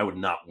objectively, but I would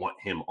not want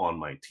him on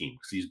my team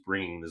because he's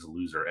bringing this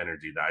loser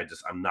energy that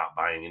I'm not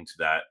buying into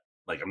that.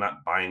 Like I'm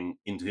not buying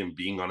into him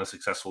being on a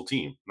successful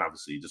team. And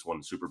obviously, he just won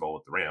the Super Bowl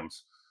with the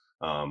Rams.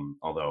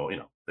 Although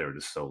they were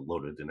just so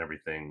loaded and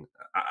everything.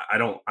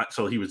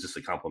 So he was just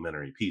a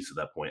complimentary piece at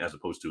that point, as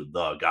opposed to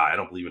the guy. I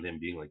don't believe in him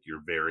being like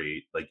your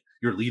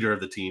leader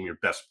of the team, your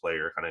best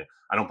player. Kind of,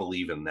 I don't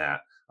believe in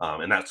that.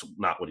 And that's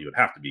not what he would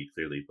have to be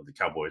clearly with the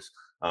Cowboys.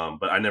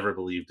 But I never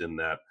believed in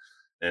that.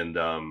 And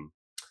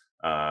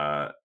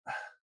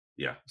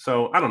yeah.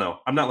 So I don't know.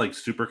 I'm not like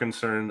super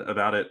concerned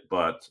about it,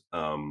 but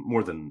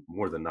more than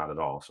not at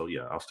all. So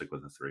yeah, I'll stick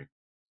with the 3.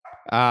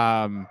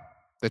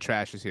 The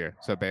trash is here,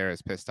 so Bear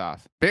is pissed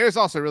off. Bear is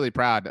also really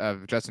proud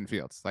of Justin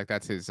Fields. Like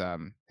that's his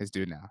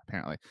dude now,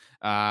 apparently.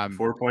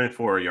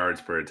 4.4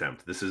 yards per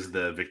attempt. This is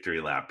the victory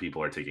lap.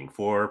 People are taking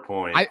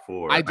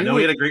 4.4. I know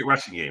he had a great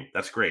rushing game.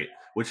 That's great.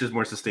 Which is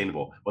more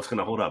sustainable? What's going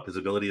to hold up? His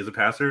ability as a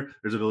passer,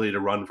 his ability to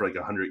run for like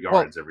 100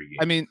 yards every game.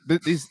 I mean,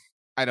 these.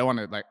 I don't want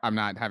to like. I'm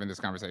not having this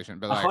conversation,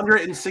 but like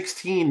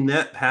 116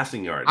 net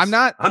passing yards. I'm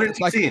not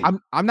 116. Like,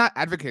 I'm not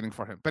advocating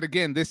for him, but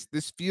again, this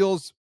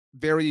feels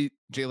very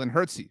Jalen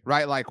Hurtsy,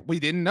 right? Like we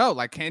didn't know,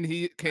 like can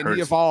he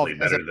evolve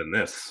better than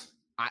this?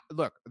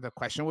 Look, the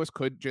question was,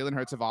 could Jalen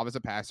Hurts evolve as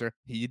a passer?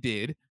 He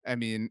did. I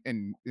mean,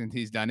 and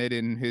he's done it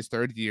in his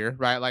 3rd year,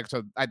 right? Like,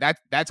 so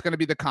that's going to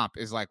be the comp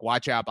is like,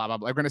 watch out, blah, blah,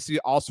 blah. We're going to see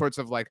all sorts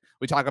of like,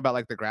 we talk about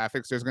like the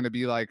graphics. There's going to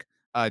be like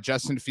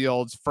Justin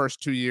Fields'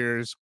 first 2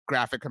 years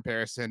graphic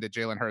comparison to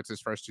Jalen Hurts'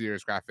 first 2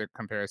 years graphic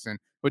comparison,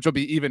 which will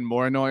be even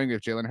more annoying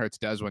if Jalen Hurts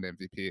does win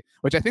MVP,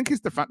 which I think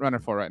he's the front runner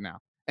for right now.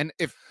 And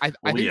if I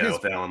think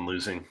with Allen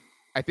losing,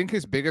 I think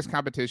his biggest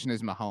competition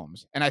is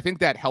Mahomes, and I think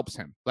that helps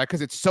him, like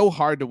because it's so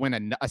hard to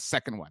win a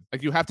second one.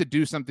 Like you have to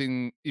do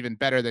something even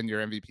better than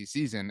your MVP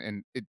season,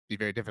 and it'd be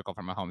very difficult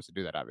for Mahomes to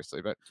do that,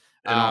 obviously. But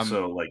and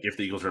also, like if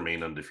the Eagles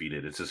remain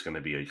undefeated, it's just going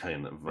to be a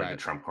kind of like a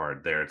trump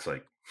card there. It's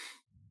like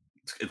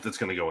it's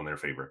going to go in their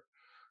favor.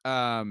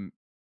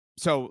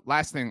 So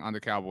last thing on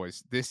the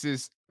Cowboys, this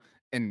is,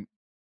 and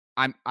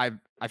I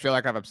feel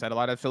like I've upset a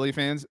lot of Philly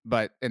fans,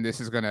 and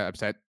this is going to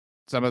upset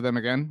some of them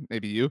again,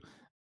 maybe you.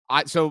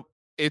 So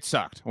it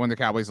sucked when the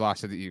Cowboys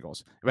lost to the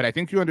Eagles, but I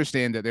think you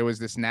understand that there was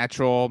this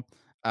natural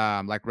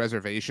like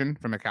reservation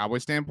from a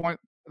Cowboys standpoint.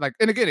 Like,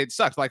 and again, it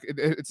sucks. Like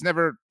it's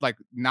never like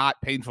not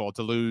painful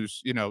to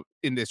lose,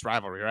 in this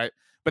rivalry, right?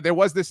 But there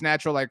was this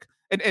natural like,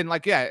 and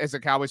like, yeah, as a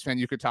Cowboys fan,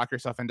 you could talk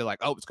yourself into like,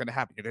 oh, it's going to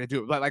happen. You're going to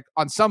do it. But like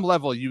on some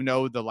level,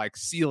 the like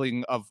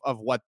ceiling of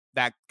what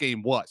that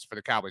game was for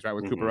the Cowboys, right?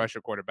 With Cooper Rush,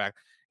 your quarterback.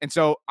 And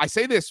so I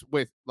say this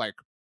with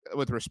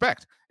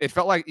respect. It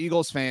felt like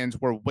Eagles fans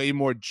were way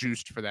more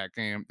juiced for that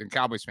game than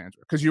Cowboys fans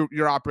were, because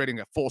you're operating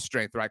at full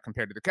strength, right,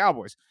 compared to the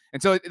Cowboys.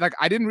 And so like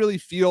I didn't really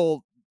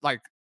feel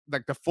like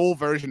the full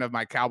version of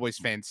my Cowboys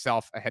fan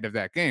self ahead of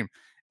that game.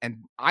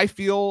 And I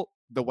feel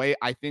the way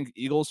I think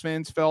Eagles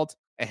fans felt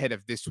ahead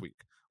of this week,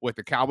 with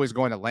the Cowboys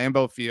going to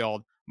Lambeau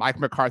Field, Mike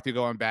McCarthy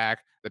going back.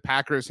 The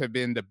Packers have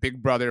been the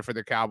big brother for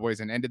the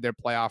Cowboys and ended their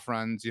playoff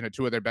runs,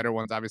 two of their better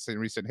ones, obviously, in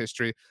recent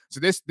history. So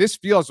this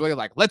feels really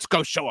like, let's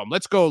go show them.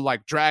 Let's go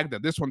like drag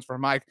them. This one's for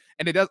Mike.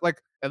 And it does,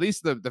 like, at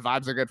least the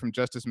vibes I get from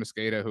Justice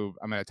Mosqueda, who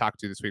I'm going to talk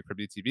to this week for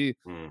BTV,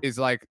 is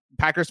like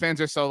Packers fans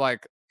are so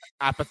like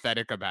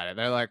apathetic about it.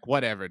 They're like,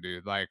 whatever,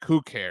 dude. Like,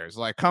 who cares?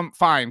 Like, come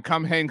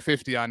hang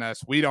 50 on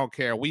us. We don't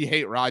care. We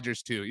hate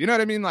Rodgers too. You know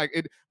what I mean? Like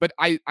it, but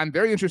I'm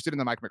very interested in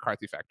the Mike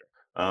McCarthy factor.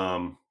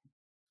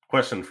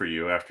 Question for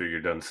you after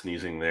you're done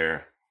sneezing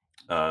there.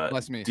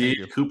 Bless me.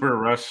 Did Cooper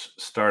Rush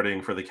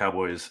starting for the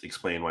Cowboys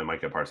explain why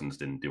Micah Parsons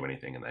didn't do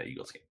anything in that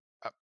Eagles game?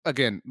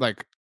 Again,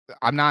 like,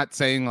 I'm not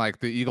saying like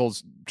the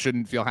Eagles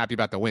shouldn't feel happy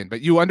about the win,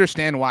 but you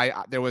understand why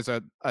there was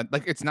a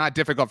like, it's not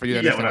difficult for you to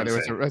understand why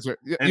there was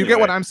you get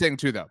what I'm saying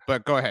too, though.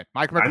 But go ahead.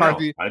 Mike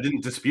McCarthy. I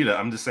didn't dispute it.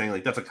 I'm just saying,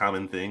 like, that's a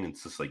common thing.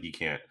 It's just like, you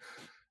can't,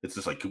 it's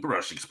just like Cooper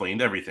Rush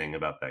explained everything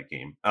about that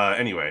game.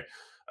 Anyway,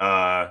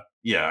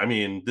 yeah, I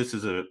mean, this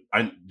is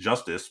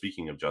Justice,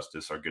 speaking of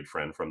Justice, our good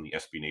friend from the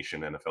SB Nation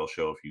NFL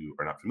show, if you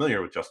are not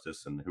familiar with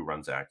Justice, and who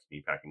runs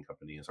Acme Packing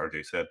Company, as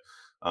RJ said,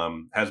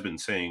 has been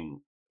saying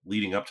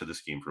leading up to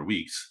this game for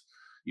weeks,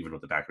 even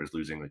with the Packers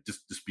losing, like,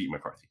 just beat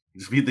McCarthy,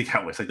 just beat the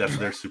Cowboys. Like, that's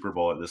their Super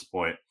Bowl at this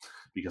point,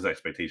 because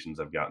expectations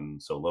have gotten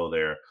so low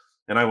there.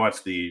 And I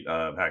watched the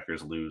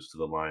Packers lose to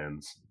the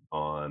Lions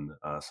on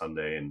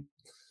Sunday, and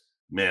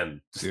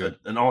man, just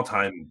an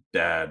all-time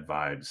bad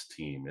vibes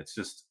team. It's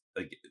just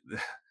like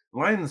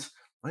Lions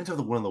have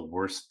one of the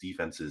worst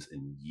defenses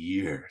in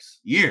years,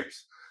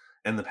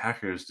 and the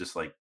Packers just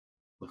like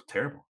look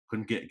terrible.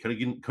 Could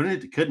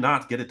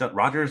not get it done.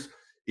 Rodgers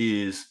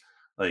is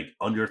like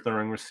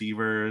underthrowing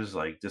receivers,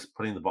 like just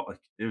putting the ball. Like,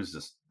 it was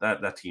just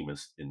that team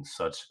is in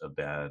such a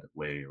bad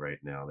way right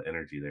now. The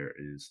energy there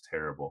is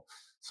terrible.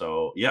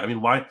 So yeah, I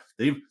mean, why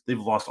they've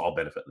lost all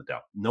benefit of the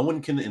doubt. No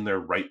one can in their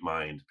right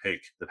mind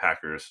pick the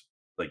Packers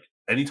like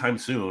anytime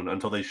soon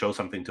until they show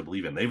something to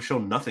believe in. They've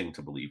shown nothing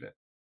to believe in.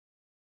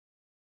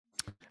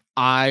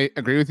 I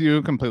agree with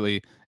you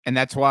completely. And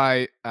that's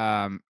why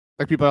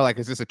like, people are like,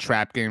 is this a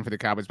trap game for the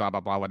Cowboys, blah, blah,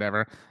 blah,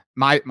 whatever.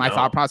 My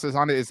thought process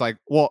on it is like,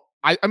 well,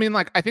 I mean,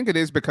 like, I think it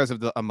is because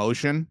of the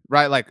emotion,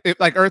 right? Like,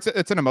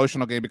 it's an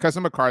emotional game because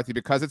of McCarthy,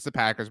 because it's the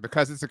Packers,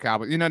 because it's the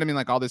Cowboys. You know what I mean?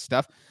 Like, all this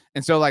stuff.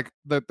 And so, like,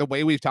 the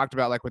way we've talked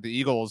about, like, with the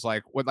Eagles,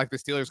 like with like the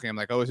Steelers game,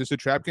 like, oh, is this a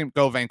trap game?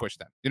 Go vanquish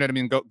them. You know what I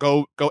mean?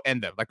 Go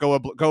end them. Like,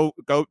 go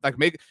like,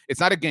 make it's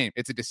not a game,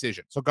 it's a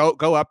decision. So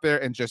go up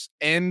there and just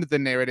end the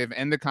narrative,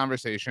 end the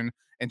conversation,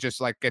 and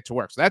just like get to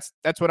work. So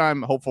that's what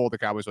I'm hopeful the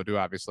Cowboys will do,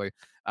 obviously.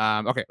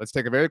 Okay, let's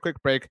take a very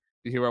quick break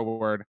to hear a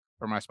word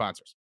from my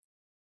sponsors.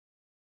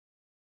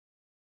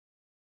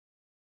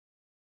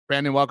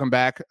 Brandon, welcome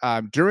back.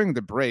 During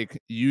the break,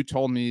 you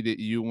told me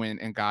that you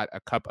went and got a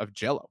cup of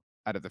Jello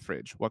out of the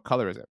fridge. What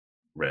color is it?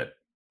 Red.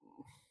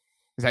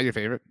 Is that your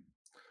favorite?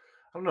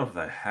 I don't know if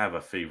I have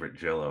a favorite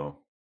Jello.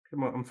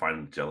 I'm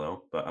fine with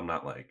Jello, but I'm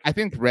not like. I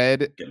think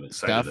red getting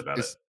excited about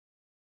it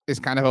is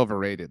kind of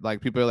overrated.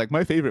 Like, people are like,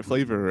 my favorite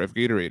flavor of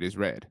Gatorade is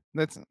red.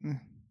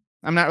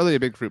 I'm not really a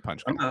big fruit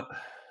punch guy.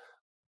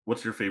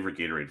 What's your favorite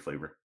Gatorade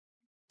flavor?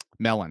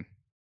 Melon.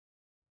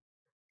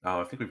 Oh,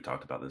 I think we've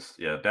talked about this.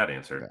 Yeah, bad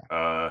answer.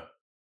 Yeah.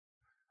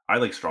 I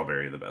like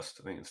strawberry the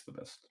best. I think it's the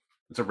best.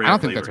 It's a rare flavor. I don't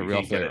think that's a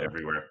real flavor. Get it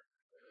everywhere.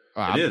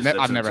 It is.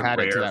 I've never had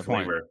it to that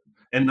flavor. Point.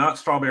 And not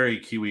strawberry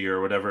kiwi or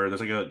whatever. There's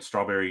like a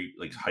strawberry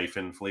like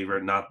hyphen flavor.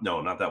 Not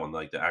that one.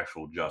 Like the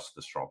actual just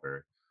the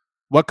strawberry.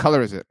 What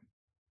color is it?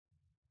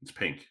 It's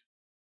pink.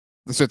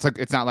 So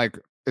it's not like,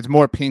 it's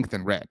more pink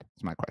than red.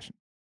 Is my question.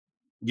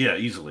 Yeah,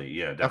 easily.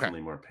 Yeah,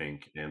 definitely more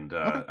pink. And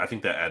I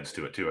think that adds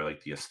to it too. I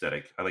like the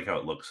aesthetic. I like how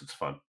it looks. It's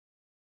fun.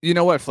 You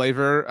know what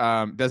flavor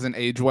doesn't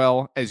age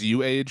well as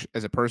you age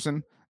as a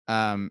person?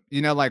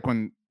 Like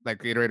when like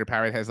Gatorade or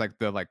Powerade has like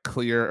the like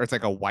clear, or it's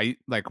like a white,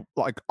 like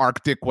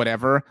Arctic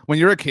whatever. When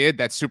you're a kid,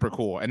 that's super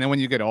cool, and then when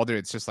you get older,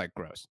 it's just like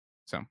gross.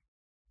 So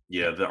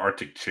yeah, the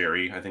Arctic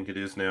cherry, I think it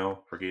is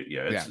now.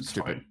 It's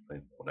stupid. Fine.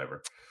 Like,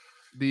 whatever.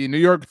 The New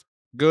York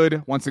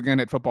Good once again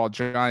at Football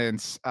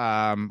Giants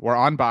were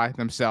on by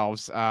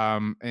themselves,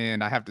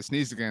 and I have to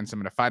sneeze again, so I'm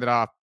going to fight it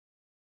off.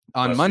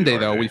 On Monday,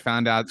 though, we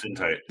found out.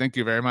 Thank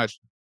you very much.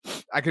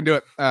 I can do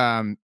it.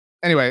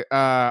 Anyway,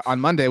 on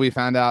Monday, we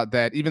found out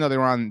that even though they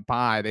were on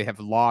bye, they have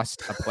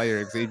lost a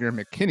player, Xavier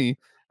McKinney,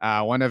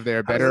 one of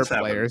their better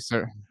players.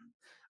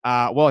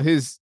 Well,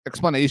 his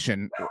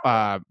explanation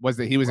was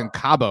that he was in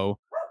Cabo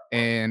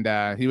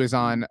and he was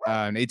on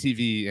an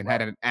ATV and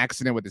had an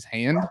accident with his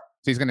hand, so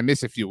he's going to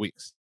miss a few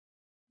weeks.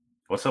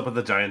 What's up with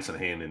the Giants and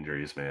hand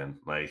injuries, man?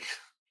 Like,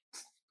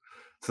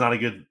 it's not a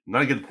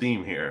good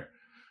theme here.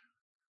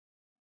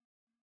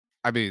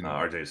 I mean,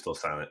 RJ is still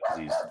silent.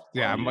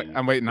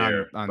 I'm waiting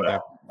on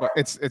the.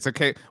 It's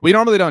okay. We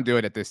normally don't do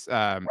it at this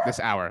this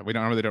hour. We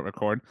don't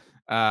record.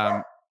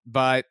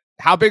 But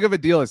how big of a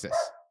deal is this?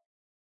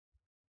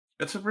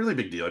 It's a really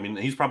big deal. I mean,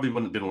 he's probably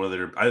been one of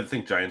their. I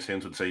think Giants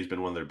fans would say he's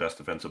been one of their best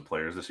defensive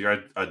players this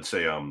year. I'd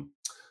say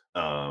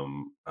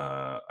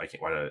I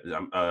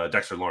can't.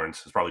 Dexter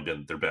Lawrence has probably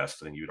been their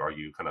best. I think you'd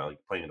argue, kind of like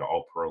playing at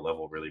all pro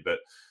level, really. But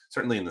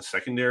certainly in the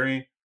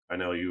secondary, I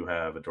know you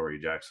have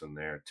Adoree Jackson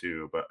there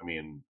too. But I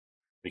mean,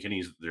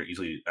 McKinney's they're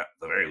easily at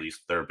the very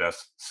least their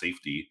best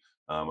safety.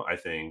 I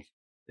think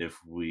if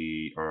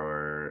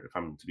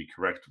I'm to be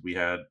correct, we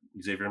had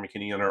Xavier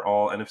McKinney on our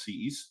All NFC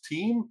East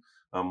team.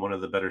 One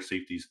of the better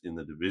safeties in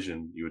the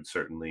division, you would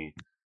certainly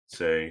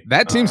say.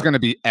 That team's going to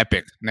be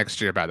epic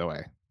next year, by the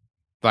way.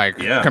 Like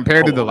Yeah,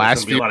 compared to the there's last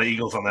gonna be few. a lot of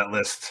Eagles on that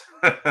list.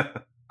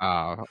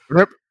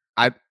 Rip,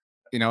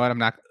 you know what? I'm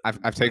not.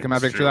 I've taken my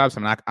That's victory true. laps.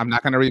 I'm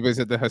not going to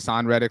revisit the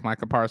Hassan Reddick,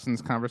 Micah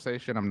Parsons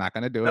conversation. I'm not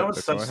going to do That it.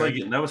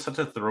 was such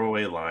a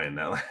throwaway line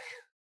that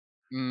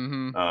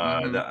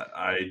that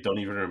I don't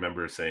even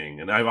remember saying,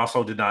 and I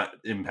also did not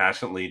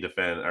passionately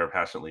defend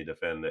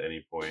at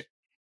any point.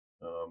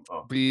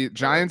 The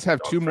Giants have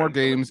dog 2 more friend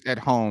coming. games at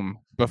home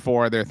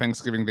before their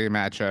Thanksgiving Day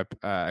matchup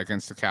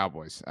against the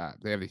Cowboys.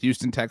 They have the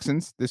Houston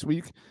Texans this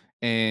week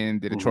and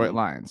the Detroit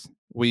Lions.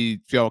 We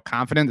feel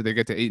confident that they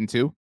get to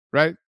 8-2,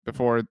 right,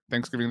 before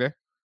Thanksgiving Day.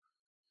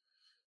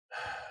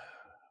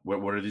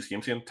 What are these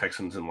games again?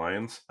 Texans and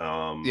Lions.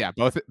 Yeah,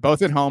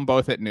 both at home,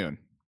 both at noon.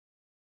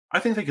 I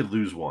think they could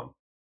lose one.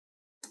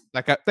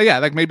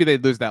 Like maybe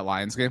they'd lose that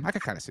Lions game. I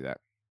could kind of see that.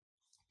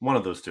 One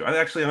of those two. I'm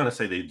going to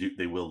say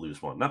they will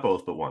lose one. Not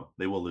both, but one.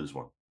 They will lose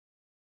one.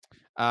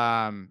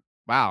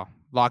 Wow.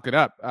 Lock it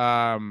up.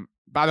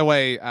 By the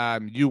way,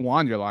 you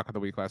won your lock of the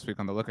week last week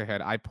on the look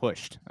ahead. I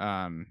pushed.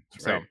 Right.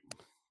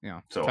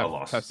 So I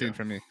lost. Tough scene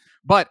for me.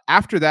 But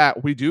after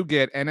that, we do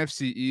get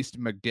NFC East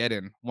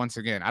Mageddon once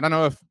again.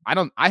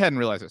 I hadn't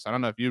realized this. I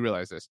don't know if you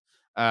realized this.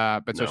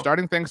 So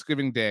starting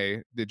Thanksgiving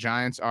Day, the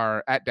Giants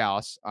are at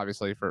Dallas,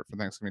 obviously for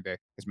Thanksgiving Day,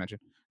 as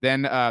mentioned.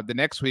 Then the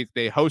next week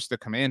they host the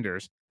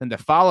Commanders. Then the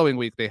following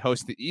week they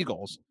host the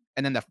Eagles.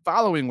 And then the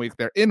following week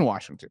they're in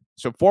Washington.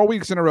 So 4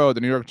 weeks in a row,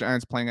 the New York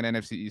Giants playing an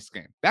NFC East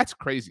game. That's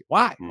crazy.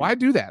 Why? Why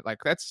do that? Like,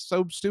 that's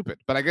so stupid.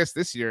 But I guess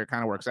this year it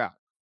kind of works out.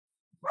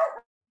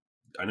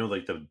 I know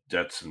like the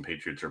Jets and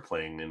Patriots are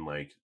playing in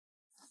like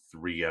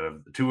 2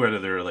 out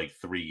of their like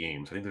 3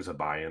 games. I think there's a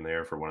bye in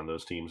there for one of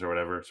those teams or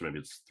whatever. So maybe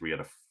it's 2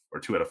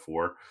 out of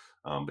 4.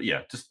 But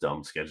yeah, just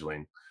dumb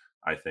scheduling.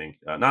 I think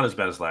not as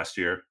bad as last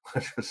year.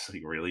 Just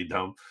like really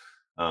dumb.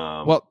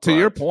 Well, to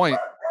your point,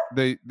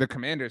 the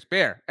Commanders,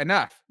 Bear,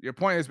 enough. Your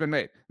point has been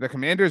made. The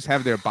Commanders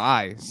have their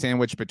bye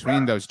sandwiched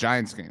between those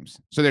Giants games.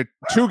 So they're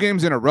 2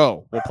 games in a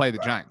row will play the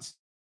Giants.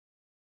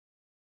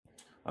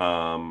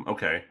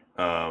 Okay.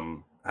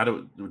 How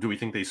do we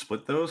think they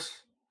split those?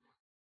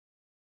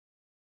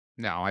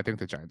 No, I think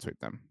the Giants sweep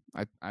them.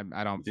 I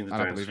don't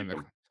believe in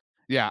them.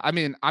 Yeah, I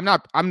mean,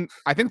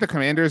 I think the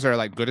Commanders are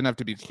like good enough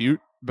to be cute,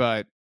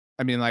 but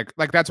I mean, like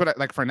that's what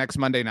like for next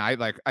Monday night.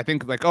 Like I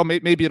think like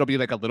maybe it'll be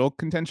like a little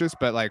contentious,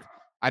 but like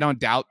I don't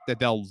doubt that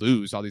they'll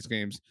lose all these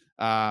games.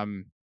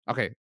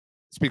 Okay.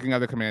 Speaking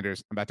of the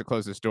Commanders, I'm about to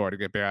close this door to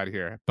get Bear out of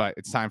here, but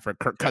it's time for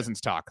Kirk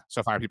Cousins talk.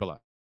 So fire people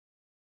up.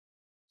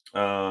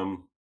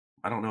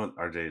 I don't know what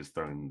RJ is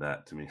throwing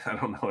that to me. I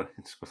don't know what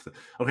it's supposed to.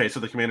 Okay, so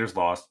the Commanders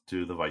lost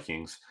to the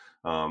Vikings.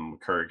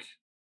 Kirk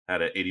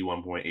had an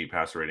 81.8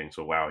 passer rating,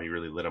 so wow, he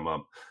really lit him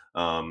up.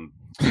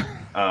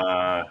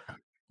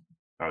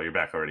 Oh, you're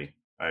back already.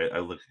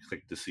 I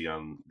clicked to see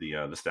on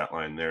the stat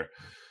line there.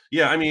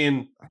 Yeah, I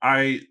mean,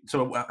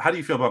 so how do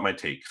you feel about my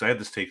take? Because I had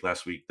this take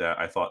last week that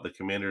I thought the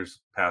Commanders'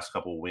 past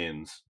couple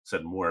wins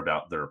said more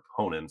about their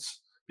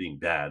opponents being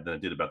bad than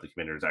it did about the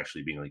Commanders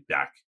actually being like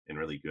back and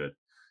really good.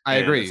 I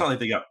agree. It's not like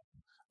they got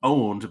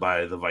owned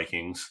by the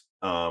Vikings.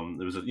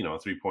 It was a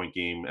 3-point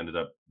game, ended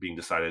up being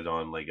decided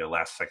on like a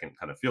last second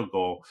kind of field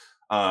goal.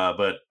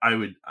 But I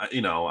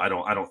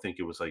don't think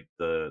it was like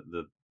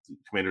the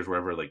Commanders were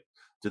ever like,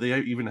 did they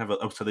even have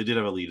so they did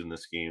have a lead in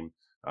this game.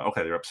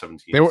 Okay, they're up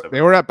 17.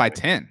 They were up by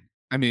 10.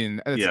 I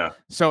mean, yeah.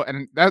 So,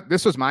 and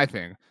this was my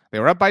thing. They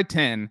were up by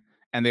 10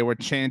 and they were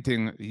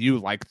chanting, "You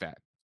like that"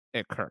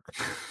 at Kirk.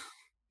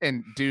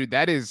 And dude,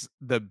 that is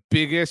the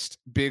biggest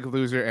big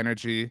loser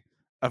energy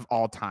of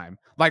all time.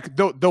 Like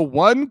the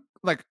one,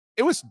 like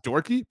it was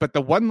dorky, but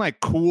the one like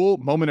cool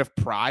moment of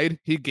pride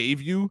he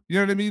gave you know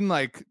what I mean?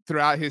 Like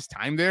throughout his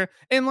time there,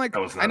 and like that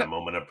was not a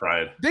moment of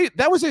pride.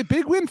 That was a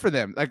big win for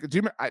them. Like, do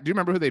you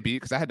remember who they beat?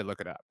 Because I had to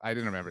look it up. I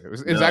didn't remember. It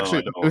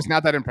was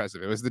not that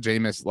impressive. It was the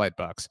Jameis led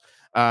Bucks.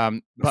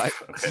 But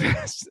okay.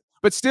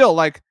 But still,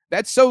 like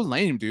that's so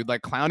lame, dude.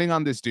 Like clowning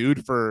on this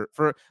dude for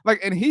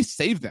like, and he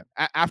saved them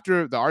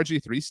after the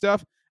RG3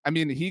 stuff. I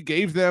mean, he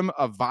gave them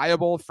a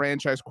viable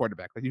franchise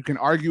quarterback. Like you can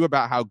argue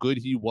about how good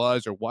he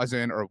was or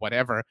wasn't or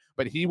whatever,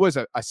 but he was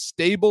a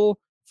stable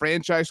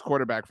franchise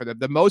quarterback for them,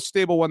 the most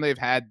stable one they've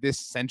had this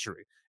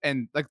century.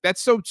 And like that's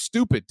so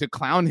stupid to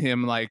clown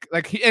him like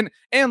he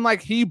and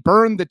like he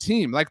burned the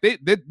team. Like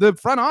the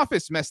front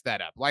office messed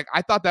that up. Like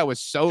I thought that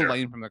was so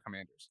lame from the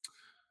Commanders.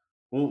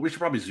 Well, we should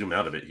probably zoom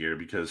out a bit here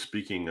because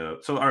speaking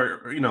of, so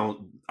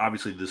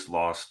obviously this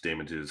loss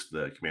damages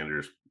the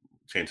Commanders'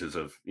 chances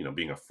of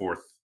being a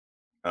fourth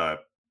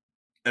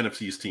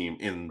NFC's team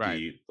in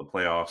the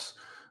playoffs.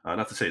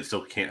 Not to say it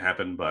still can't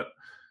happen, but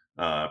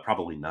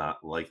Probably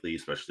not likely,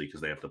 especially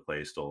because they have to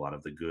play still a lot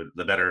of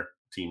the better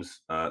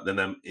teams than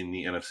them in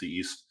the NFC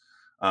East.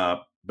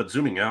 But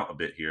zooming out a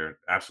bit here,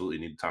 absolutely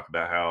need to talk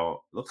about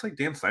how it looks like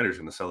Dan Snyder's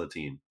going to sell the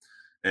team.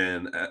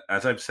 And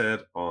as I've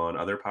said on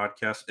other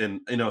podcasts,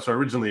 and so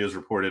originally it was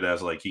reported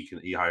as like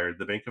he hired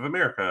the Bank of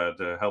America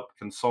to help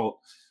consult,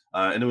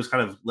 and it was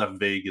kind of left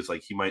vague as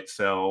like he might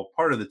sell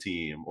part of the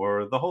team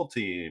or the whole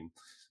team.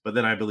 But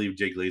then I believe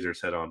Jay Glazer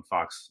said on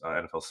Fox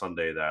NFL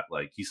Sunday that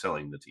like he's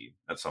selling the team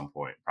at some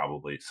point,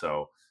 probably.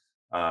 So,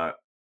 uh,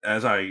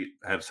 as I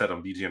have said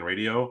on BGN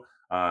Radio,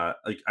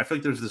 like I feel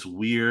like there's this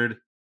weird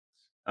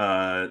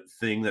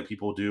thing that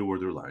people do where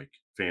they're like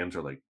fans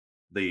are like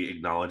they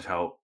acknowledge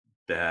how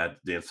bad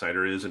Dan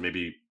Snyder is, and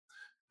maybe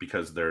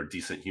because they're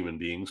decent human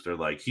beings, they're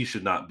like he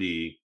should not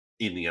be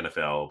in the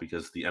NFL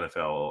because the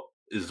NFL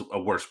is a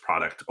worse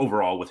product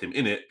overall with him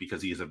in it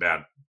because he is a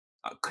bad,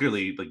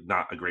 clearly like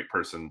not a great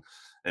person,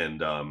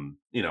 and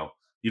you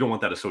don't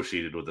want that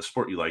associated with the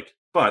sport you like.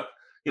 But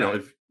Right.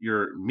 if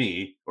you're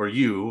me or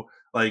you,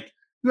 like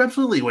you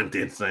absolutely want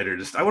Dan Snyder.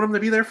 Just I want him to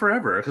be there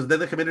forever because then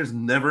the Commanders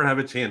never have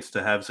a chance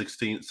to have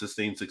sustained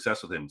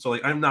success with him. So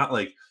like I'm not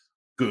like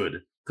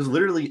good because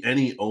literally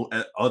any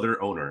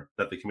other owner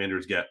that the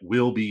Commanders get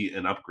will be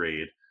an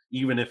upgrade,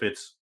 even if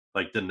it's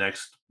like the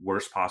next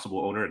worst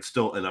possible owner. It's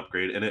still an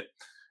upgrade, and it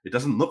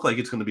doesn't look like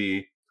it's going to be.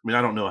 I mean,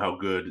 I don't know how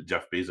good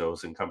Jeff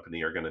Bezos and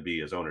company are going to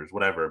be as owners,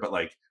 whatever. But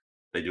like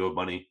they do have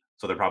money,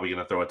 so they're probably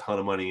going to throw a ton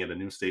of money at a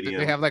new They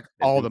stadium have like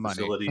and all new the money.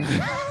 facilities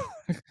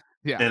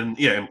Yeah. and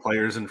yeah, and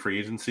players in free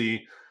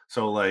agency.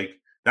 So like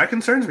that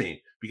concerns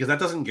me because that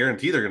doesn't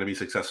guarantee they're going to be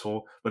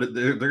successful, but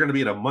they're going to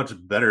be in a much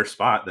better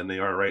spot than they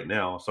are right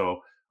now.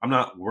 So I'm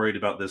not worried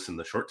about this in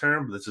the short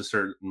term. But this is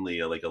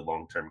certainly like a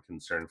long term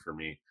concern for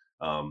me.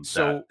 That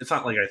So it's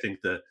not like I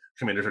think the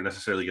Commanders are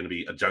necessarily going to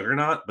be a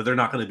juggernaut, but they're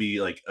not going to be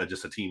like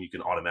just a team you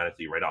can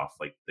automatically write off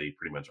like they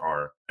pretty much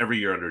are every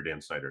year under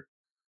Dan Snyder.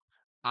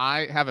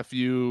 I have a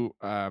few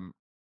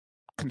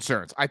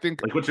concerns. I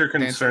think Like, what's your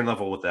Dan concern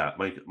level with that?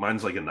 Like,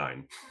 mine's like a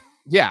 9.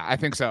 Yeah, I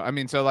think so. I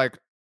mean, so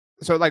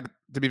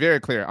to be very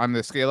clear, on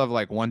the scale of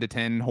like 1 to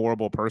 10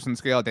 horrible person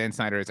scale, Dan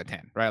Snyder is a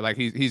 10, right? Like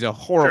he's a Sure.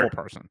 horrible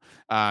person.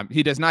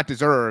 He does not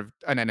deserve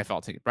an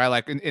NFL team, right?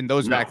 Like in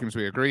those No. vacuums,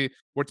 we agree.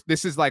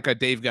 This is like a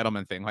Dave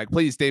Gettleman thing. Like,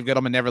 please, Dave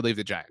Gettleman, never leave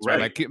the Giants, right?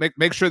 Right. Like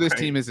make sure this Right.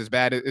 team is as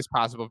bad as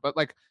possible. But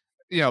like,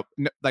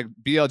 like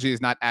BLG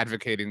is not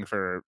advocating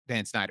for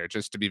Dan Snyder,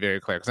 just to be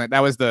very clear, because that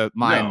was the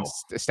mine No.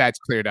 stats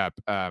cleared up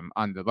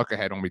on the look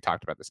ahead when we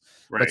talked about this.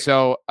 But Right.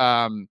 so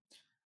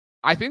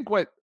I think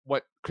what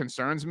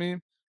concerns me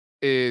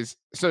is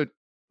so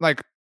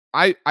like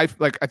I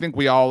think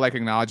we all like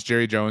acknowledge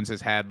Jerry Jones has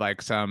had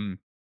like some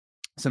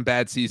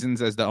bad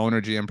seasons as the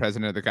owner, GM,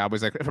 president of the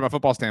Cowboys, like from a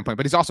football standpoint,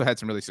 but he's also had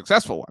some really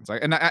successful ones.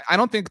 Like, and I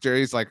don't think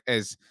Jerry's like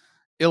as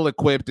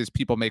ill-equipped as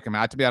people make him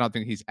out to be. I don't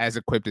think he's as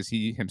equipped as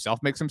he himself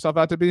makes himself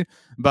out to be.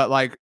 But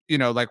like,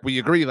 like we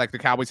agree, like the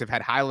Cowboys have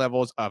had high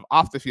levels of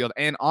off the field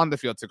and on the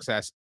field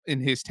success in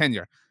his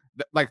tenure.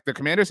 Like the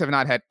Commanders have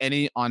not had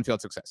any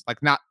on-field success,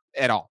 like not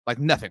at all, like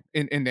nothing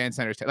in Dan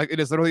Snyder's like it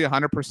is literally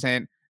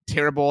 100%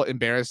 terrible,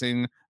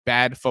 embarrassing,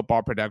 bad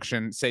football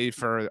production, save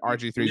for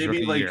RG3's Maybe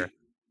rookie like, year.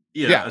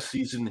 yeah, Yeah, a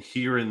season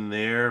here and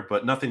there,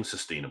 but nothing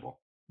sustainable.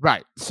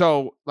 right.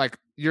 So like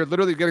you're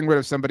literally getting rid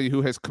of somebody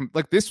who has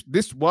like this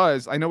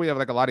was, I know we have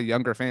like a lot of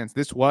younger fans.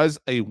 This was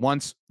a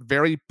once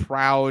very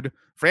proud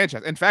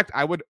franchise. In fact,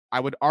 I would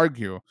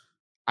argue,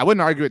 I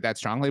wouldn't argue it that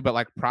strongly, but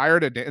like prior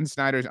to Dan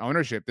Snyder's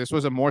ownership, this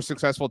was a more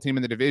successful team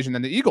in the division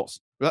than the Eagles.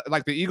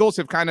 Like the Eagles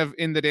have kind of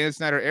in the Dan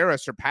Snyder era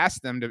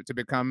surpassed them to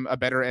become a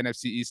better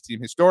NFC East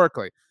team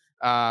historically.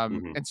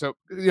 Hmm. And so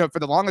for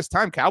the longest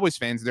time, Cowboys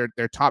fans,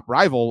 their top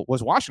rival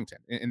was Washington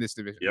in this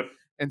division. Yep.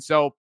 And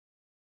so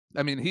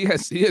I mean, he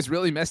has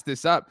really messed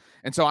this up,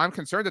 and so I'm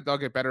concerned that they'll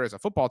get better as a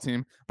football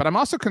team. But I'm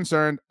also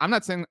concerned. I'm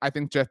not saying I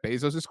think Jeff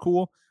Bezos is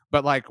cool,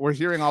 but like we're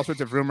hearing all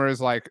sorts of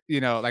rumors, like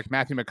like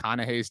Matthew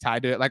McConaughey's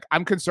tied to it. Like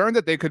I'm concerned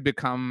that they could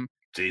become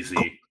Jay Z.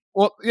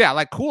 well, yeah,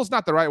 like cool is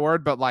not the right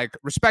word, but like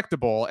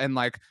respectable and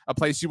like a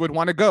place you would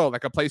want to go,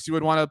 like a place you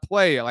would want to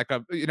play, like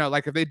a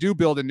like if they do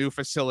build a new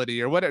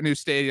facility or what a new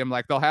stadium,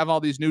 like they'll have all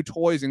these new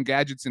toys and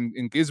gadgets and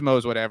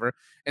gizmos, whatever.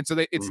 And so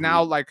it's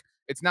now Hmm. like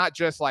it's not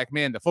just like,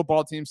 man, the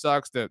football team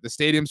sucks, the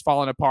stadium's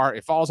falling apart,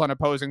 it falls on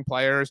opposing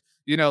players,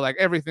 like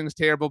everything's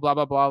terrible, blah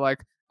blah blah.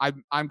 Like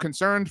I'm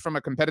concerned from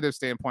a competitive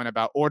standpoint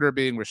about order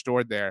being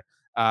restored there.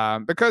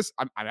 Because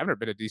I've never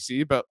been to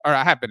DC, or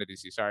I have been to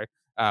DC, sorry.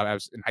 I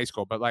was in high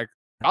school, but like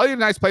probably a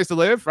nice place to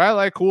live, right?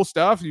 Like cool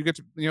stuff. You get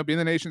to, be in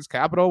the nation's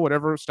capital,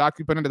 whatever stock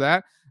you put into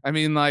that. I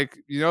mean, like,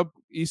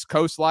 East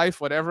Coast life,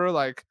 whatever.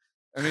 Like,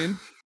 I mean,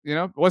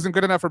 it wasn't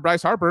good enough for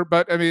Bryce Harper,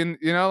 but I mean,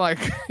 like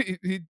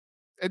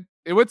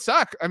it would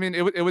suck. I mean,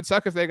 it would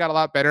suck if they got a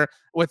lot better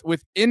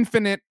with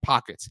infinite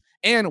pockets.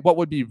 And what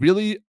would be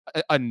really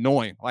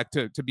annoying, like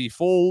to be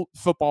full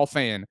football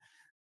fan,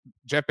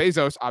 Jeff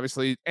Bezos,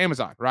 obviously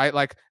Amazon, right?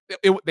 Like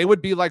they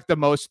would be like the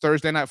most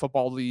Thursday Night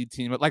Football lead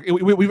team. Like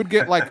we would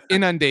get like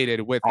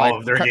inundated with All like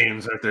of their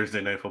games are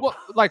Thursday Night well,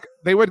 Football. like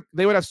they would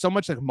have so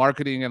much like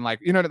marketing and like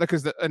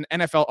because an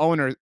NFL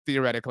owner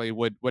theoretically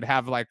would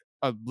have like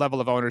a level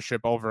of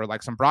ownership over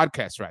like some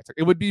broadcast rights.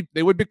 They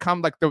would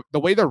become like the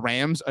way the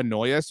Rams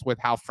annoy us with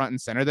how front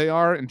and center they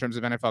are in terms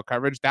of NFL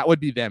coverage. That would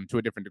be them to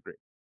a different degree.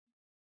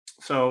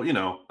 So,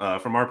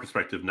 from our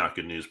perspective, not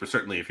good news. But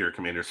certainly, if you're a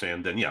Commanders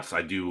fan, then yes,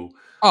 I do.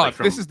 Oh, Like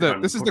this is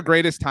if the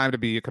greatest time to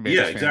be a yeah,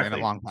 Commanders fan in a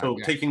exactly. long time. So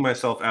Yeah. taking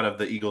myself out of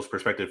the Eagles'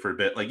 perspective for a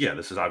bit, like, yeah,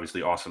 this is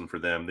obviously awesome for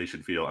them. They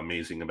should feel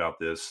amazing about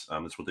this.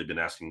 That's what they've been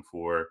asking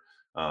for.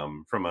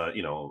 From a,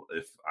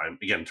 if I'm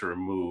again to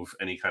remove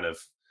any kind of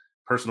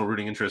personal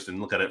rooting interest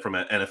and look at it from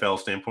an NFL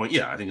standpoint,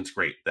 yeah, I think it's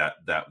great that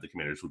the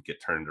Commanders would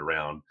get turned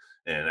around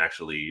and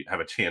actually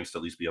have a chance to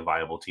at least be a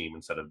viable team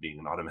instead of being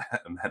an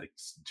automatic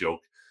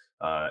joke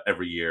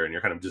every year, and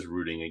you're kind of just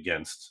rooting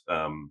against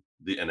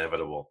the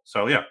inevitable.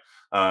 So yeah,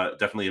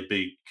 definitely a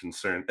big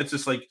concern. It's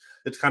just like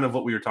it's kind of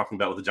what we were talking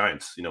about with the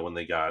Giants, when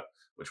they got,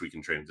 which we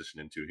can transition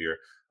into here,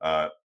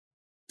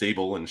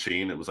 Dable and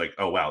Shane. It was like,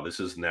 oh wow, this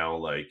is now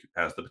like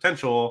has the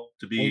potential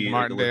to Wink be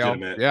like a Martindale.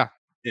 legitimate, Yeah.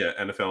 yeah,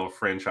 NFL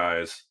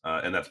franchise,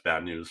 and that's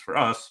bad news for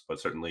us, but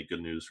certainly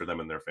good news for them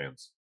and their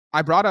fans.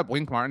 I brought up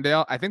Wink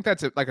Martindale. I think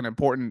that's like an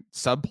important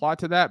subplot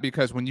to that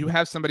because when you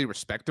have somebody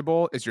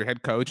respectable as your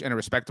head coach and a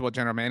respectable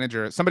general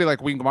manager, somebody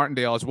like Wink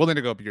Martindale is willing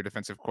to go be your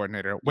defensive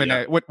coordinator. When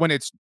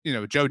it's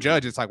Joe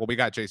Judge, it's like, well, we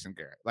got Jason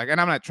Garrett. Like,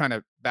 and I'm not trying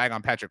to bag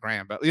on Patrick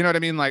Graham, but you know what I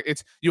mean. Like,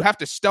 it's you have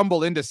to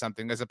stumble into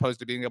something as opposed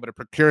to being able to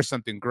procure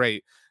something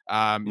great.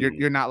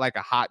 You're not like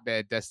a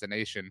hotbed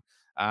destination.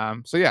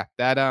 So yeah,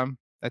 that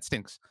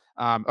stinks.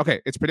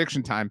 Okay, it's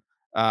prediction time.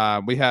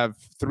 We have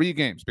 3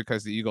 games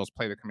because the Eagles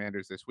play the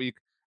Commanders this week.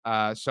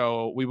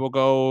 So we will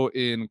go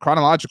in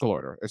chronological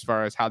order as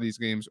far as how these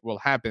games will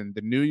happen.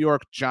 The New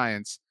York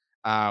Giants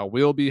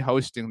will be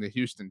hosting the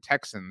Houston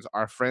Texans.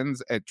 Our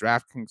friends at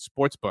DraftKings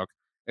Sportsbook,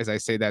 as I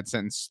say that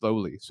sentence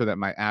slowly so that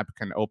my app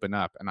can open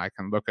up and I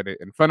can look at it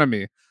in front of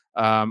me.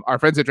 Our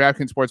friends at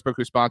DraftKings Sportsbook,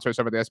 who sponsor us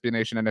over the SB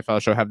Nation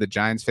NFL show, have the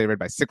Giants favored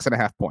by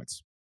 6.5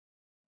 points.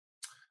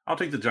 I'll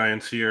take the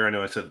Giants here. I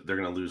know I said they're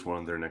going to lose one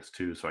of their next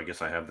 2, so I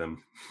guess I have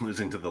them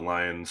losing to the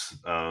Lions.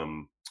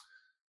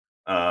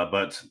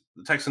 But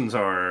the Texans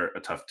are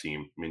a tough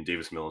team. I mean,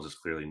 Davis Mills is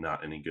clearly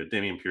not any good.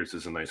 Dameon Pierce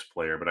is a nice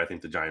player, but I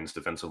think the Giants'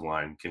 defensive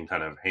line can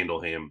kind of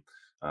handle him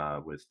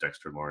with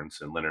Dexter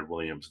Lawrence and Leonard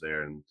Williams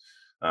there, and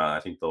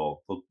I think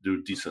they'll do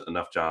a decent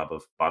enough job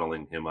of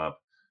bottling him up.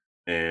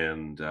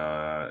 And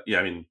yeah,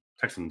 I mean,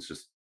 Texans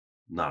just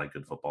not a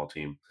good football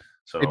team.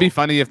 So it'd be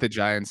funny if the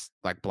Giants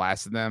like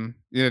blasted them.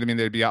 You know what I mean?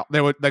 They'd be out.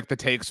 They would like the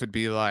takes would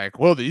be like,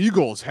 well, the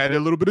Eagles had a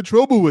little bit of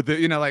trouble with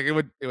it. Like it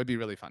would be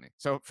really funny.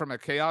 So from a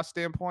chaos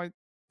standpoint,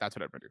 that's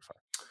what I'd predict for.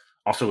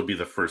 Also, would be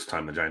the first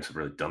time the Giants have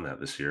really done that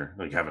this year.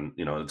 Like, haven't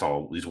it's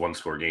all these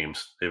 1-score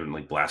games. They haven't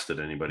like blasted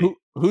anybody.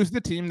 Who's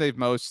the team they've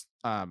most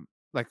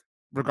like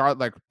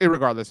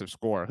irregardless of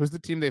score? Who's the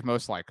team they've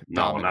most like?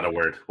 No, dominated? not a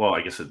word. Well,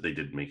 I guess they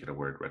did make it a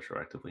word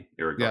retroactively.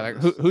 Yeah, like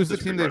who's the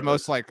team they've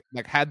most like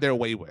had their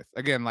way with?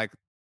 Again, like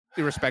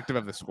irrespective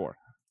of the score.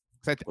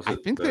 I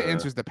think the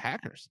answer is the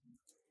Packers.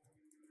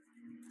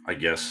 I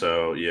guess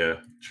so. Yeah,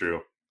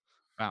 true.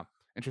 Wow.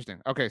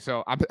 Interesting. Okay,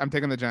 so I'm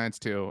taking the Giants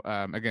too.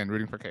 Again,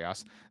 rooting for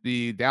chaos.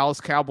 The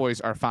Dallas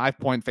Cowboys are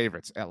 5-point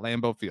favorites at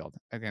Lambeau Field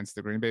against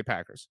the Green Bay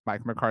Packers.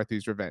 Mike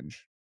McCarthy's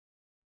revenge.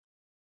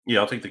 Yeah,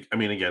 I'll take I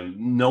mean, again,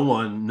 no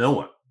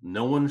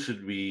one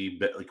should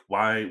be like,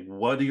 why?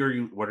 What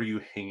are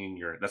you hanging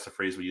your? That's a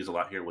phrase we use a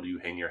lot here. What do you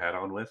hang your hat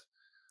on with?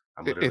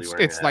 I'm literally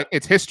wearing it's like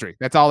it's history.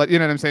 That's all. You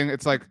know what I'm saying?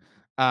 It's like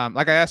I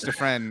asked a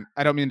friend,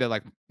 I don't mean to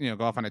like, go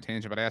off on a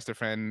tangent, but I asked a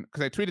friend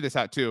because I tweeted this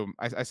out too.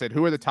 I said,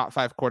 who are the top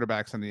 5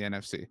 quarterbacks in the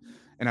NFC?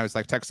 And I was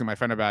like texting my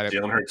friend about it.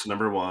 Jalen Hurts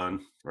 #1,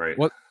 right?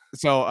 What?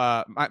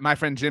 So my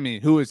friend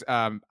Jimmy, who is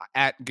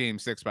at Game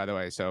 6, by the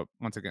way. So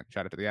once again,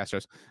 shout out to the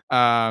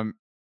Astros.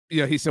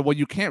 He said, well,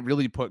 you can't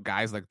really put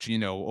guys like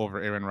Geno over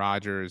Aaron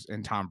Rodgers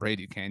and Tom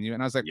Brady, can you?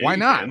 And I was like, why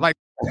not? Like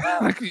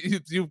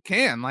you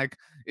can. Like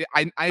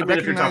I mean, recognize,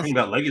 if you're talking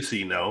about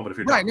legacy, no. But if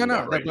you're talking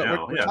about right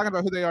now, we're talking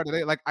about who they are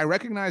today. Like I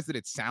recognize that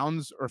it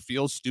sounds or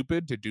feels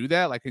stupid to do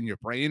that, like in your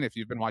brain if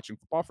you've been watching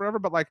football forever.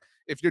 But like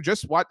if you're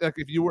just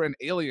if you were an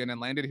alien and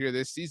landed here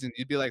this season,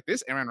 you'd be like,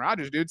 this Aaron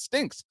Rodgers dude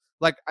stinks.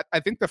 Like I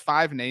think the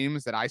 5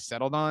 names that I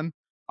settled on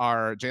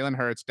are Jalen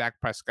Hurts, Dak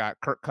Prescott,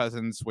 Kirk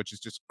Cousins, which is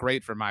just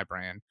great for my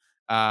brand.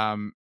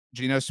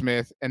 Geno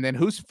Smith, and then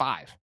who's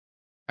 5?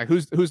 Like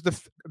who's the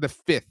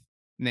 5th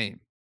name?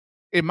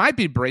 It might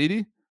be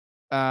Brady,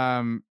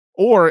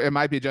 or it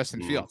might be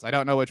Justin Fields. I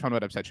don't know which one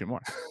would upset you more.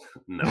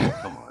 No,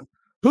 come on.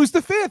 Who's the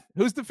 5th?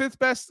 Who's the 5th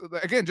best?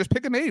 Again, just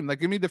pick a name. Like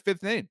give me the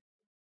 5th name.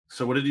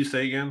 So what did you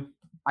say again?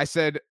 I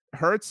said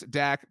Hurts,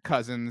 Dak,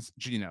 Cousins,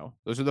 Geno.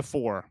 Those are the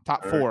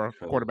top 4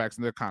 quarterbacks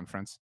in the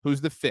conference.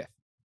 Who's the 5th?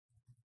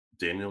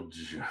 Daniel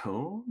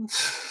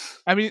Jones.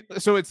 I mean,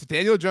 so it's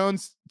Daniel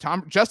Jones.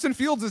 Justin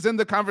Fields is in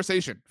the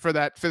conversation for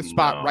that 5th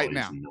spot right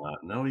now.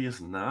 No, he is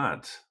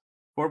not.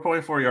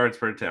 4.4 yards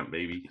per attempt,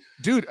 baby.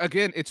 Dude,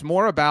 again, it's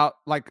more about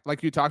like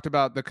you talked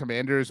about the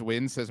Commanders'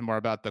 win says more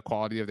about the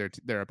quality of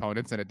their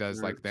opponents than it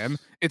does like them.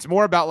 It's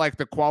more about like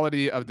the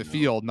quality of the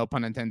field, no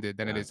pun intended,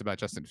 than it is about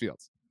Justin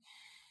Fields.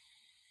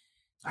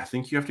 I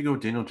think you have to go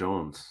with Daniel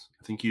Jones.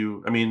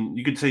 I mean,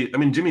 you could say,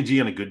 Jimmy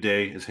G on a good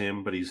day is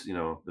him, but he's,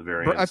 the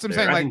variance. That's what I'm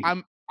saying.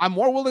 Like, I'm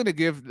more willing to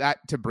give that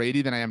to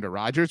Brady than I am to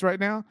Rodgers right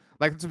now.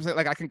 Like, that's what I'm saying.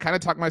 Like, I can kind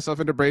of talk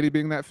myself into Brady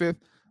being that fifth,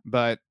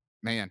 but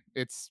man,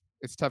 it's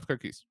tough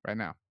cookies right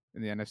now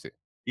in the NFC.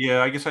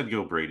 Yeah, I guess I'd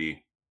go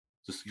Brady,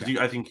 just because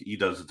I think he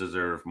does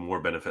deserve more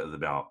benefit of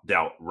the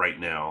doubt right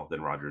now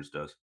than Rodgers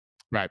does.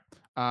 Right.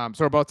 So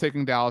we're both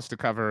taking Dallas to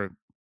cover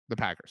the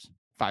Packers.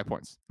 5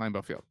 points,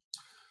 Lambeau Field.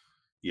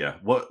 Yeah.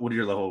 What would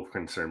your level of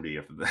concern be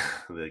if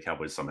the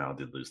Cowboys somehow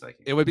did lose that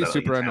game? It would be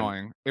super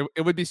annoying.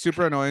 It would be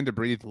super annoying to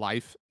breathe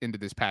life into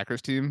this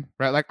Packers team,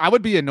 right? Like, I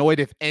would be annoyed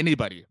if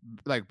anybody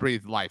like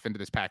breathed life into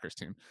this Packers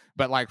team,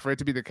 but like for it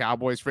to be the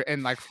Cowboys,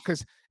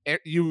 because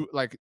you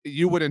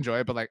would enjoy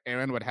it, but like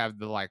Aaron would have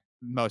the like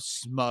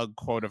most smug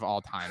quote of all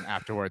time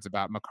afterwards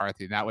about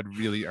McCarthy. That would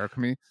really irk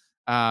me.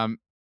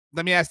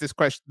 Let me ask this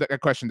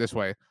question this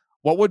way: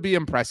 what would be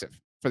impressive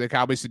for the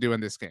Cowboys to do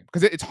in this game?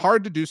 Because it's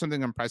hard to do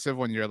something impressive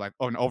when you're like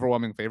an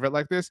overwhelming favorite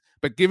like this.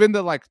 But given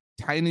the like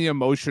tiny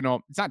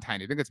emotional, it's not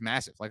tiny, I think it's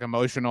massive, like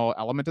emotional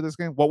element to this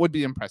game, what would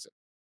be impressive?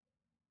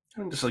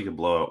 Just like a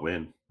blowout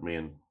win. I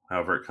mean,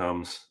 however it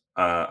comes.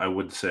 I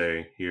would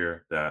say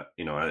here that,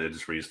 I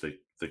just raised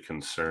the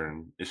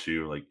concern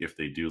issue. Like if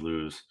they do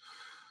lose,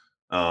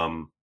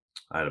 I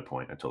had a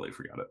point. I totally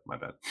forgot it. My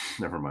bad.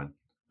 Never mind.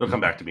 It'll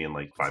come back to me in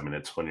like 5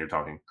 minutes when you're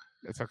talking.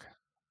 It's okay.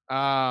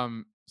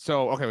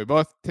 So okay, we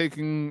both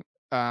taking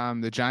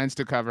the Giants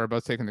to cover,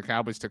 both taking the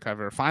Cowboys to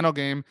cover. Final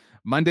game,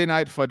 Monday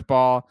Night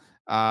Football.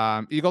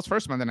 Eagles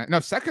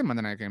second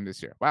Monday night game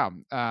this year. Wow.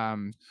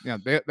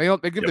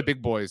 They give the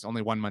big boys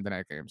only one Monday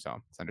night game,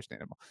 so it's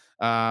understandable.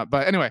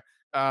 But anyway,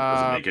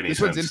 doesn't make any this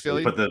sense. One's in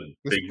Philly. Put the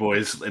big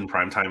boys in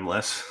primetime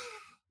less.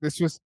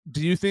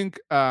 Do you think,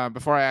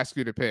 before I ask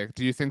you to pick,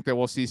 do you think that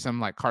we'll see some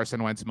like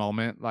Carson Wentz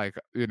moment, like,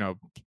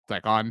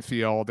 like on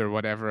field or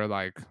whatever?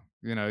 Like,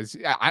 he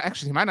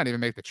might not even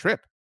make the trip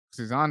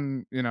because he's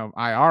on, IR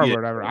or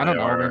whatever. I don't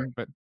know,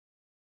 but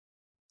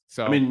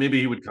so I mean, maybe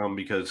he would come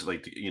because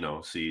like,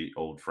 see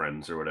old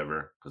friends or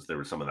whatever, because there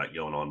was some of that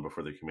going on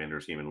before the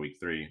Commanders game in week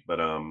 3. But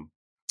I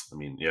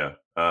mean, yeah.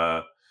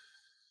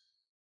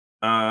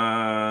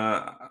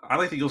 I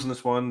like the Eagles in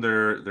this one.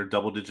 They're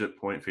double-digit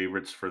point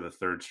favorites for the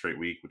 3rd straight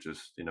week, which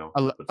is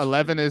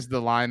 11 is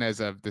the line as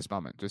of this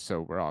moment, just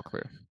so we're all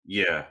clear.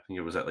 Yeah, I think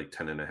it was at like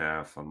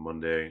 10.5 on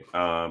Monday.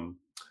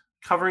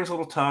 Covering's a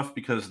little tough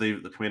because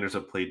the Commanders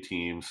have played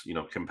teams,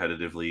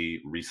 competitively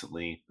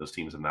recently. Those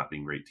teams have not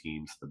been great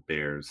teams. The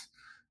Bears,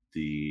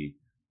 the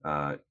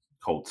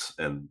Colts,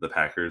 and the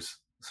Packers.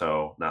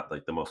 So not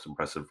like the most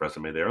impressive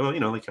resume there.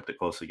 Although, they kept it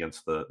close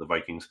against the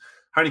Vikings.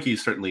 Heinicke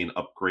is certainly an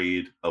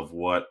upgrade of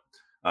what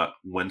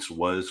Wentz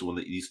was when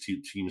these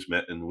two teams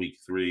met in week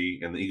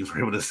 3, and the Eagles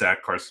were able to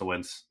sack Carson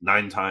Wentz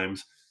 9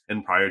 times.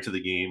 And prior to the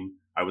game,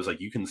 I was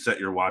like, you can set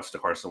your watch to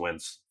Carson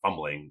Wentz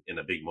fumbling in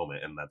a big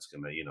moment, and that's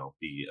going to,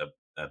 be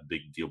a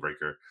big deal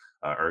breaker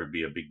or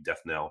be a big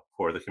death knell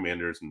for the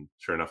Commanders. And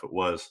sure enough, it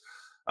was.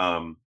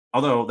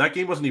 Although that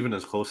game wasn't even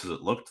as close as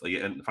it looked. Like,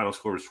 and the final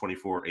score was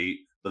 24-8,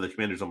 but the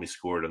Commanders only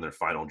scored on their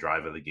final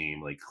drive of the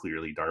game, like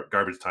clearly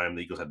garbage time.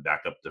 The Eagles had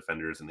backup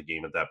defenders in the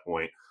game at that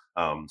point.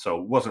 So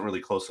it wasn't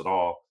really close at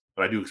all.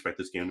 But I do expect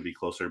this game to be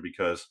closer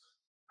because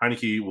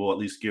Heinicke will at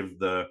least give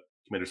the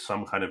Commanders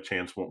some kind of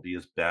chance. Won't be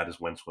as bad as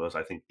Wentz was,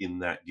 I think, in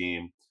that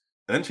game.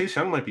 And then Chase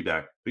Young might be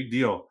back. Big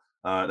deal.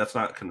 That's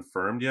not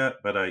confirmed yet,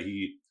 but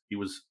he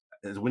was,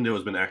 his window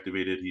has been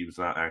activated. He was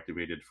not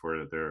activated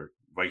for their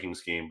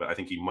Vikings game, but I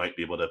think he might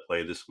be able to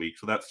play this week.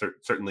 So that's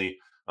certainly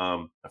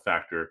a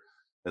factor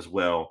as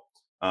well.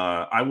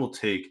 I will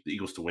take the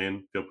Eagles to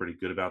win. Feel pretty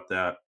good about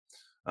that.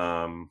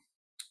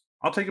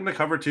 I'll take them to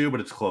cover too,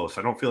 but it's close.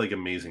 I don't feel like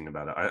amazing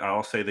about it.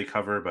 I'll say they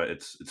cover, but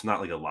it's not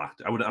like a lock.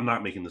 I'm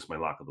not making this my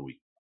lock of the week.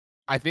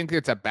 I think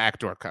it's a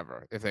backdoor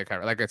cover if they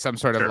cover. Like it's some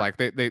sort of like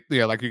they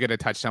like you get a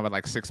touchdown with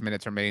like 6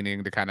 minutes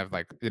remaining to kind of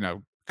like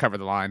cover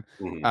the line.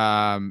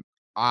 Mm-hmm.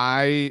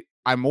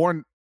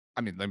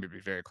 I mean, let me be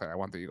very clear. I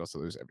want the Eagles to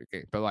lose every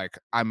game, but like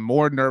I'm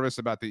more nervous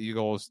about the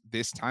Eagles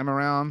this time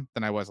around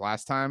than I was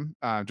last time,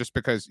 just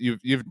because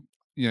you've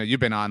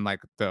been on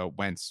like the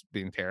Wentz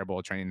being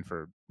terrible train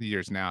for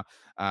years now,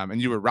 and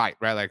you were right?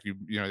 Like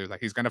like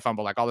he's gonna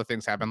fumble, like all the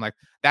things happen, like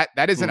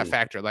that isn't a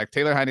factor. Like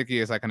Taylor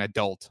Heinicke is like an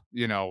adult,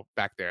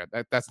 back there.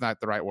 That's not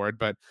the right word,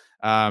 but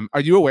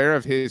are you aware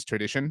of his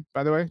tradition,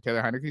 by the way,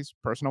 Taylor Heinicke's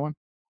personal one?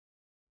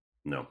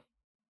 No.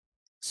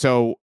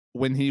 So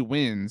when he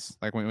wins,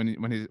 like when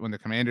the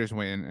Commanders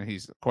win and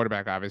he's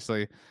quarterback,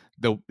 obviously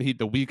the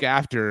week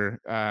after,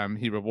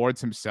 he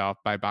rewards himself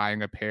by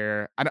buying a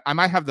pair. I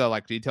might have the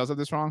like details of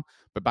this wrong,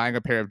 but buying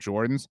a pair of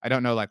Jordans. I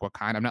don't know like what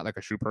kind. I'm not like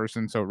a shoe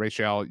person. So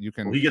Rachel, you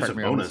can. Well, he gets a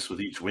bonus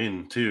with each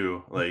win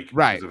too, like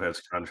right because of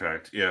his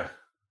contract. Yeah.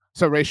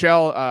 So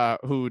Rachel,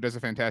 who does a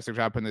fantastic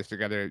job putting this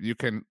together, you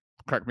can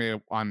correct me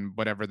on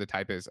whatever the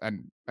type is,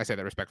 and I say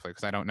that respectfully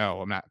because I don't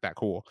know. I'm not that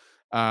cool.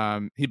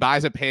 He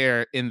buys a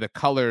pair in the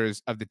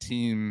colors of the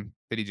team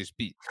that he just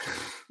beat.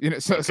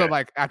 So Okay.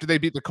 like after they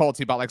beat the Colts,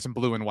 he bought like some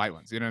blue and white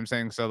ones. You know what I'm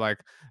saying? So like,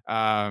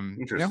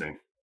 Interesting.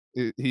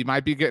 he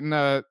might be getting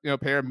a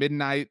pair of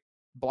midnight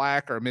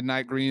black or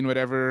midnight green,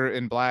 whatever,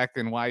 in black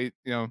and white,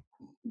 Do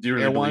you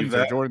really Air believe Ones or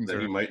that Jordans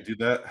he or. might do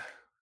that?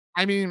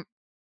 I mean,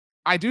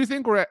 I do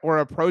think we're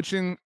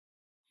approaching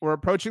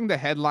the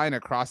headline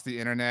across the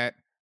internet.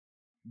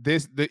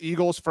 The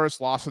Eagles' first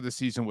loss of the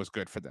season was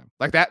good for them.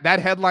 Like that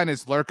headline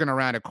is lurking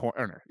around a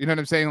corner. You know what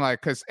I'm saying?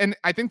 Like, and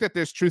I think that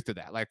there's truth to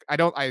that. Like,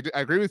 I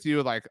agree with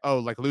you. Like, oh,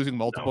 like losing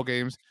multiple No.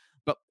 games,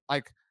 but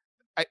like,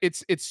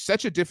 it's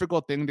such a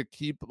difficult thing to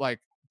keep like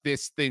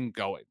this thing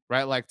going,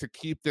 right? Like to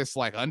keep this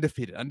like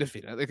undefeated.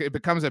 Like it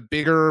becomes a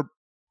bigger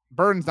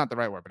burden's not the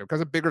right word, but it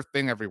becomes a bigger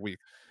thing every week.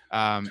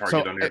 So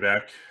Target on your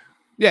back.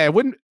 yeah, it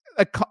wouldn't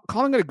like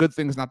calling it a good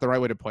thing is not the right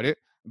way to put it,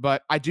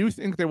 but I do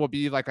think there will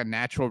be like a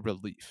natural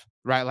relief,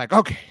 right? Like,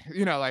 okay,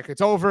 like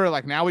it's over.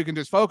 Like now we can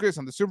just focus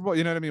on the Super Bowl.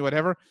 You know what I mean?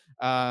 Whatever.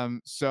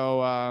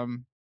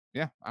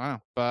 Yeah, I don't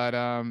know, but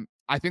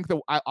I think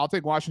I'll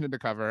take Washington to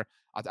cover.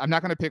 I'm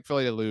not going to pick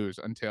Philly to lose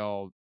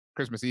until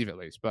Christmas Eve at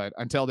least, but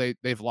until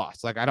they've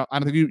lost. Like I don't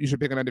think you should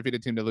pick an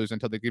undefeated team to lose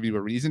until they give you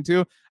a reason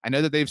to. I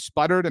know that they've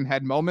sputtered and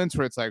had moments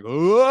where it's like,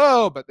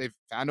 oh, but they've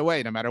found a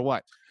way no matter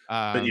what.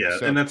 But yeah,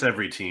 So and that's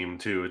every team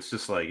too. It's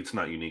just like it's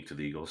not unique to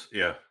the Eagles.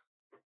 Yeah.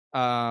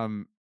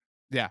 Um,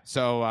 yeah.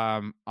 So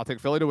I'll take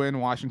Philly to win,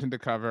 Washington to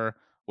cover,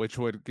 which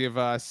would give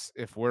us,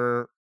 if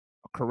we're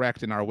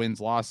correct in our wins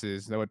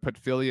losses, that would put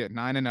Philly at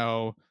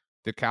 9-0,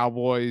 the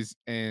Cowboys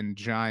and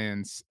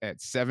Giants at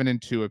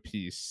 7-2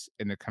 apiece,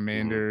 and the Mhm.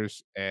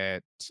 Commanders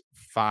at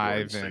 4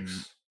 and 5 and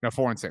 6. no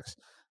 4-6.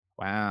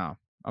 Wow.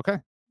 Okay.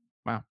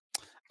 Wow.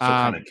 So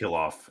kind Um, of kill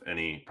off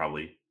any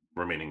probably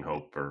remaining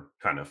hope or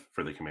kind of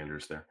for the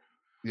Commanders there.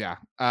 yeah.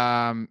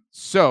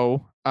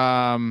 So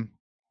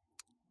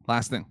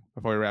last thing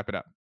before we wrap it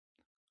up.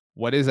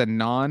 What is a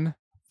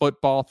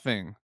non-football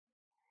thing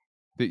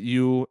that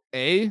you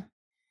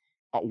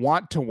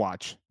want to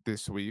watch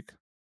this week,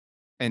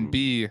 and Mm.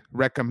 B,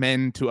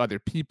 recommend to other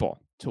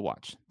people to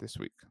watch this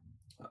week?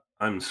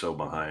 I'm so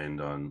behind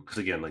on because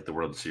again, like the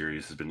World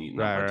Series has been eating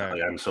up Right, my time. right.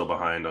 Like, I'm so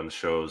behind on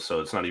shows, so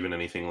it's not even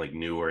anything like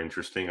new or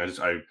interesting.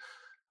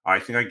 I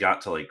think I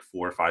got to like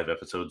 4 or 5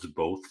 episodes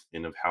both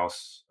in of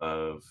House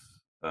of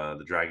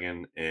the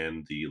Dragon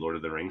and the Lord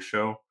of the Rings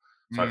show.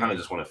 So I kind of Mm,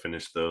 just want to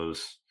finish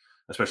those,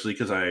 especially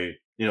because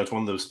it's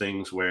one of those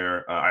things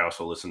where I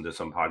also listen to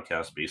some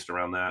podcasts based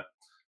around that,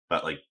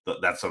 but like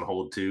that's on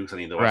hold too because I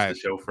need to watch the right.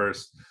 show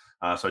first.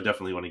 So I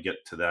definitely want to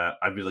get to that.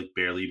 I've been like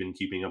barely even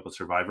keeping up with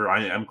Survivor.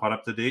 I am caught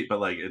up to date, but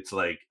like it's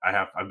like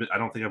I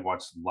don't think I've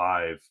watched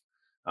live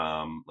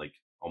like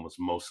almost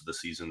most of the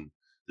season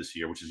this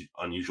year, which is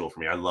unusual for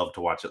me. I love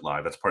to watch it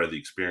live. That's part of the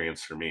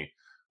experience for me.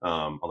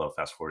 Although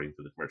fast forwarding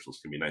through the commercials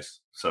can be nice.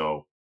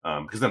 So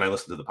because then I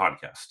listen to the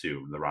podcast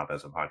too, the Rob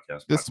as a The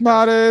podcast.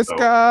 smartest So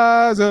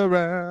guys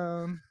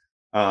around.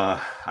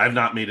 I've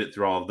not made it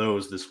through all of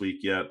those this week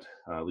yet,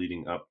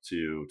 leading up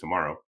to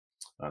tomorrow.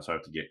 So I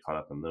have to get caught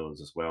up on those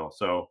as well.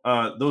 So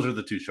those are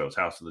the two shows,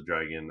 House of the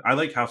Dragon. I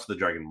like House of the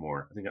Dragon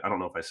more. I don't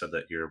know if I said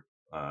that here.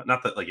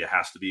 Not that like it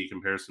has to be a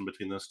comparison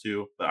between those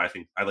two, but I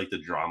think I like the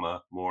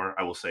drama more.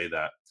 I will say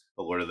that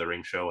the Lord of the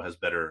Rings show has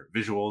better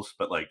visuals,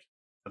 but like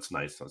that's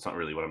nice. That's not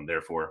really what I'm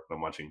there for when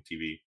I'm watching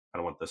TV. I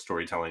don't want the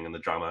storytelling and the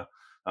drama.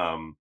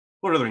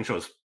 Lord of the Rings show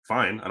is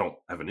fine. I don't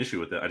have an issue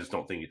with it. I just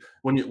don't think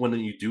when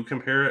you do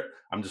compare it,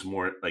 I'm just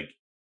more like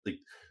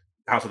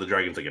House of the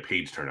Dragon's like a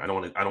page turner. I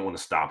don't want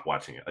to stop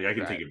watching it. Like I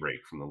can take Right. a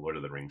break from the Lord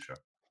of the Rings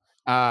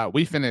show.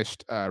 We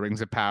finished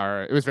Rings of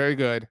Power. It was very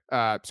good.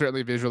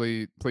 Certainly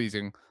visually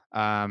pleasing.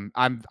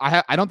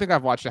 I don't think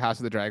I've watched a House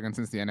of the Dragon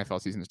since the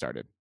NFL season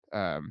started.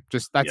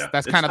 Just that's Yeah,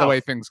 that's it's kind of the way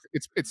tough. things.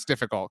 It's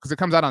difficult because it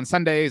comes out on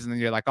Sundays and then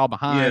you're like all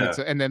behind.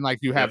 Yeah. And then like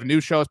you Yep. have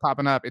new shows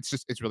popping up.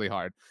 It's really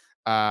hard.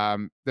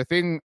 The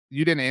thing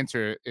you didn't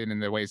answer in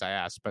the ways I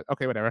asked, but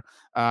okay, whatever.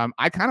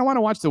 I kind of want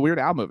to watch the Weird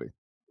Al movie.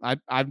 I'm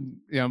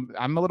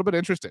a little bit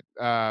interested.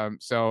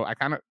 So I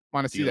kind of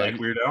want to Do see you that. like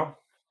Weird Al?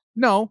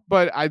 No,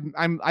 but I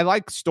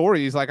like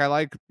stories. Like I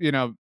like like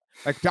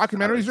I like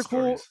documentaries are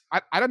cool. stories.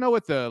 I don't know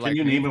what the Can like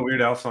you name name. a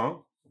Weird Al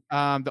song?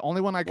 The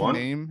only one I can One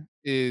name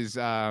is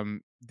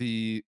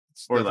the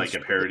or like a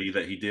parody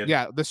that he did?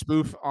 yeah, the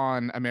spoof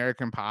on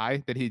American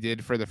Pie that he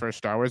did for the first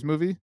Star Wars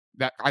movie.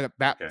 That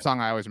Okay. song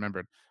I always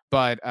remembered.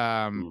 But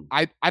Mm.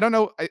 I don't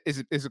know. Is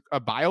it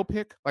a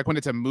biopic like when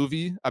it's a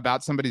movie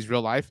about somebody's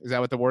real life? Is that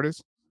what the word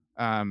is?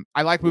 I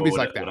like What movies would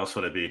like it, that. what else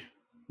would it be?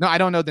 No, I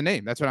don't know the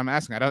name. That's what I'm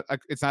asking. I don't.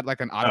 It's not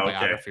like an Oh, okay.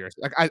 autobiography or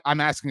like I'm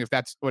asking if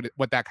that's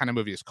what that kind of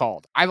movie is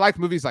called. I like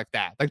movies like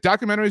that. Like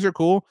documentaries are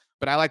cool,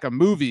 but I like a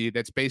movie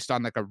that's based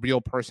on like a real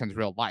person's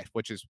real life,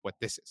 which is what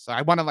this is. So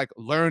I want to like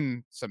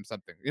learn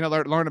something.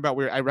 Learn about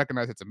where I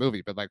recognize it's a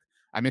movie, but like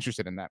I'm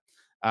interested in that.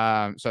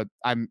 So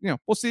I'm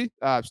we'll see.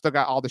 Still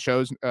got all the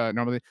shows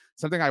normally.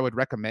 Something I would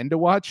recommend to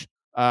watch.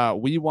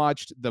 We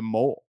watched The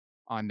Mole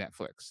on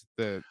Netflix.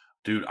 The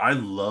Dude, I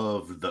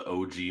love the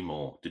OG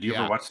Mole. Did you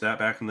ever Yeah, watch that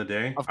back in the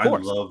day? of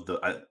course.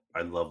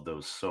 I love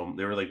those so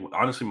they were like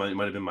honestly might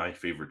have been my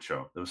favorite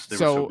show. They were so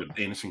So good.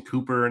 Anderson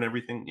Cooper and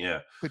everything. Yeah.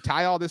 to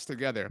tie all this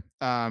together,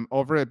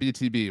 over at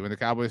BTB when the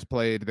Cowboys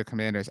played the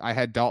Commanders, I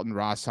had Dalton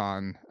Ross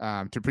on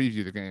to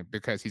preview the game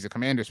because he's a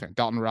Commanders fan.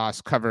 Dalton Ross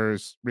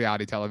covers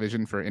reality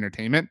television for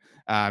entertainment.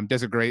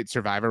 Does a great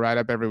Survivor write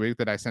up every week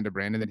that I send to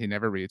Brandon that he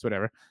never reads,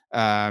 whatever.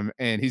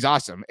 And he's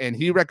awesome. And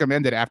he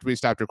recommended after we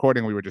stopped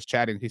recording, we were just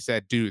chatting. He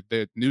said, "Dude,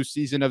 the new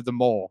season of The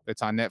Mole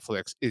that's on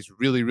Netflix is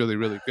really, really,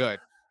 really good."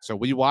 So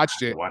we watched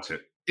To it. watch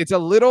it. It's a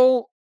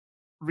little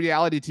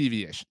reality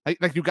TV-ish.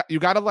 Like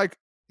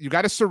you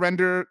gotta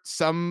surrender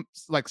some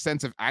like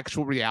sense of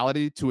actual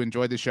reality to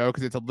enjoy the show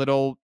because it's a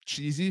little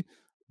cheesy,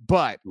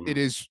 but it Mhm.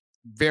 is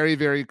very,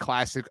 very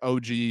classic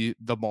OG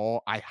The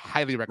Mole. I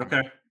highly recommend.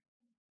 Okay.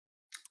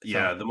 So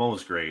Yeah, the mole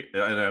was great.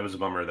 And it was a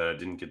bummer that it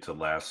didn't get to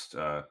last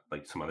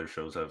like some other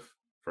shows have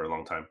for a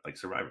long time, like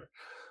Survivor.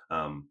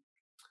 Um,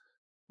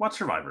 Watch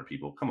Survivor,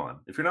 people. Come on.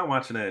 If you're not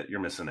watching it, you're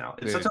missing out.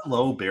 It's such dude, a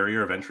low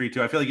barrier of entry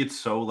too. I feel like it's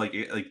so like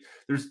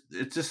there's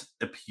it's just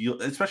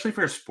appeal, especially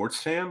for a sports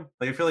fan.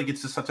 Like I feel like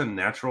it's just such a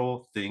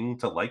natural thing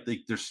to like. Like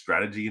there's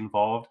strategy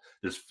involved.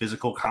 There's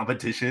physical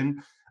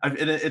competition.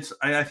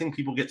 I think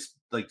people get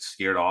like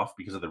scared off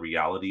because of the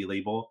reality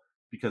label.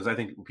 Because I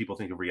think when people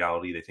think of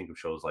reality, they think of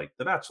shows like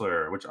The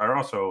Bachelor, which are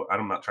also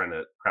I'm not trying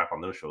to crap on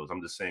those shows.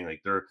 I'm just saying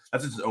like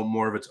that's its own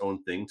more of its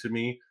own thing to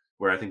me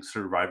where I think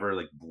Survivor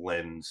like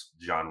blends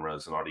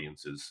genres and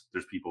audiences.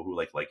 There's people who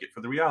like it for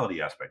the reality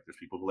aspect. There's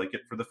people who like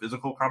it for the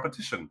physical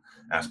competition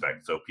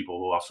aspect. So people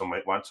who also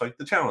might watch like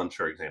the challenge,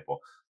 for example.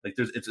 Like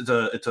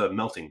it's a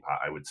melting pot,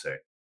 I would say.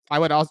 I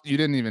would also you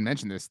didn't even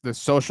mention this. The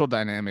social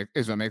dynamic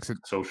is what makes it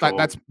Social.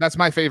 that's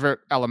my favorite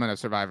element of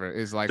Survivor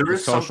is like There the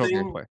is social something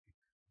gameplay.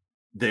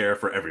 there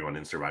for everyone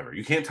in Survivor.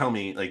 You can't tell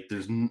me like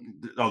there's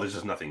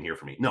just nothing here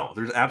for me. No,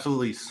 there's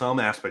absolutely some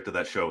aspect of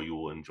that show you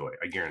will enjoy.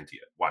 I guarantee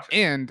it. Watch it.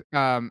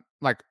 And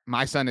like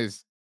my son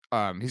is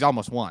he's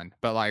almost one,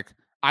 but like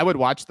I would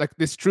watch like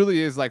this truly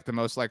is like the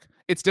most like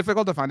it's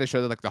difficult to find a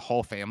show that like the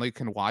whole family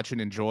can watch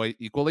and enjoy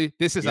equally.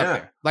 This is up Yeah.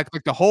 there. Like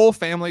the whole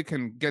family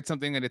can get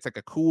something and it's like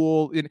a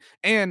cool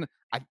and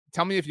I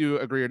tell me if you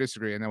agree or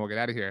disagree and then we'll get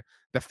out of here.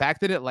 The fact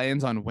that it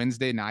lands on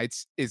Wednesday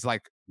nights is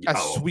like a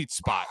Oh, sweet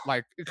spot.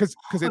 Like cuz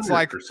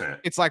 100%.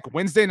 it's like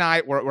Wednesday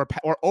night, we're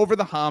over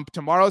the hump.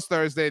 Tomorrow's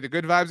Thursday. The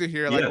good vibes are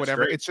here. Like Yeah, it's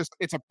whatever. great.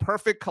 It's a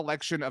perfect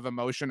collection of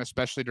emotion,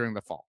 especially during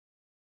the fall.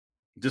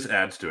 Just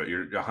adds to it.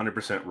 You're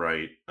 100%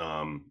 right.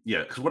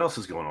 Yeah, because what else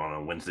is going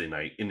on Wednesday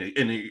night?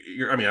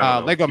 You're, I mean, I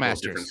don't know. Lego People have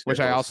different Masters, which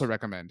I also schedules.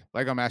 recommend.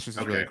 Lego Masters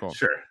is really Okay, cool.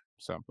 sure.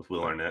 So, With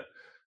Will but Arnett,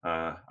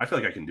 I feel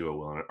like I can do a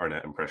Will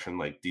Arnett impression,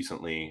 like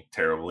decently,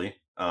 terribly,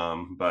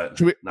 but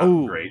should we? not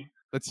Oh, great.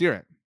 let's hear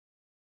it.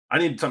 I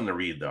need something to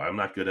read though. I'm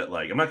not good at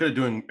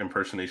doing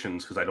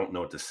impersonations because I don't know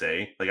what to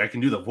say. Like I can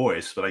do the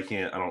voice, but I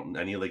can't. I don't.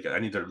 I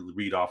need to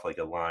read off like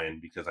a line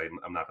because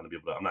I'm not going to be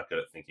able to. I'm not good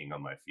at thinking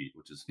on my feet,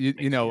 which is You makes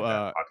me know,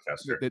 a bad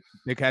podcaster.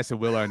 they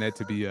casted Will Arnett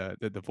to be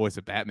the voice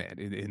of Batman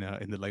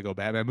in the Lego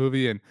Batman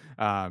movie, and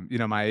you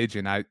know, my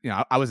agent, I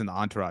was in the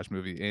Entourage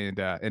movie, and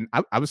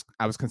I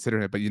was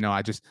considering it, but you know,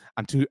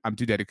 I'm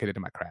too dedicated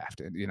to my craft,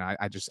 and you know,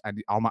 I just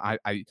all my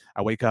I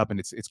wake up and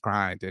it's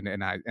grind, and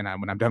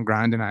when I'm done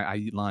grinding, I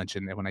eat lunch,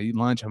 and when I eat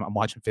lunch, I'm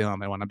watching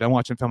film, and when I'm done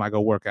watching film, I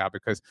go work out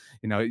because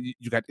you know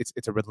you got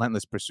it's a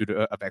relentless pursuit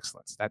of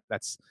excellence.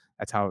 That's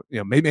how you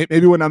know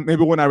maybe when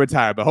I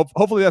retire, but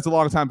hopefully that's a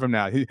long time from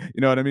now. You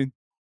know what I mean?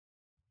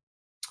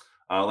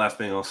 Last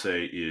thing I'll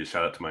say is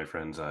shout out to my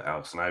friends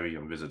Alex and Ivy.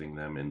 I'm visiting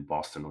them in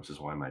Boston, which is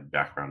why my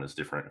background is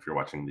different. If you're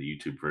watching the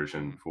YouTube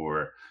version Mm.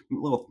 for a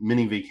little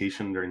mini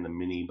vacation during the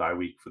mini bye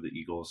week for the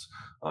Eagles,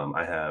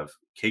 I have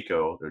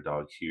Keiko, their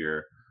dog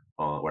here,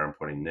 where I'm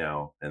pointing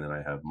now, and then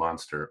I have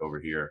Monster over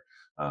here.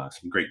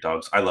 Some great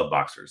dogs. I love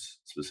boxers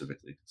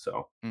specifically,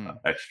 so Mm.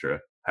 extra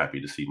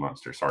happy to see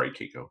Monster. Sorry,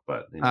 Keiko,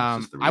 but you know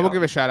it's just the I will give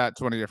a reality. shout out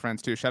to one of your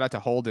friends too. Shout out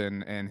to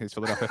Holden and his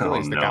Philadelphia Oh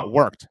Phillies that no, got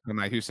worked in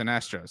my Houston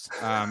Astros.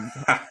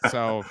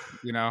 So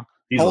you know,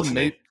 he's Holden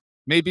listening.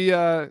 maybe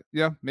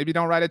yeah maybe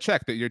don't write a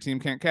check that your team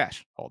can't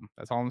cash. Holden,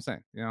 that's all I'm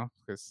saying. You know,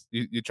 because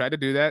you tried to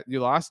do that, you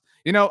lost.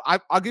 You know,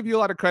 I'll give you a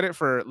lot of credit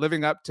for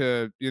living up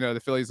to you know the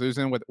Phillies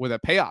losing with a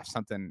payoff,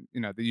 something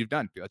you know that you've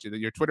done.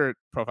 Your Twitter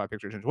profile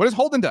picture. What has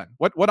Holden done?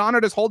 What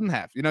honor does Holden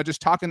have? You know,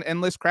 just talking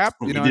endless crap.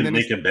 You He know, and didn't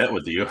then make a bet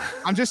with you.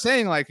 I'm just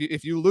saying, like,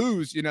 if you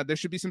lose, you know, there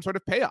should be some sort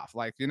of payoff.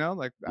 Like, you know,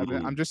 like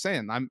Mm, I'm just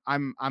saying,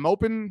 I'm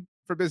open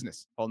for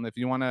business, Holden. If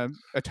you want to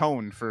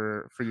atone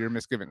for your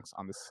misgivings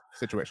on this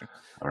situation.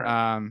 all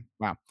right.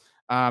 Wow.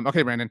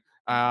 Okay, Brandon.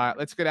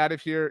 Let's get out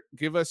of here.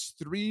 Give us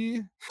three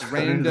This is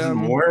random.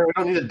 more. We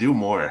don't need to do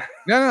more.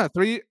 No,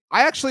 three.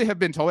 I actually have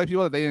been told by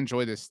people that they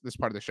enjoy this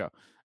part of the show.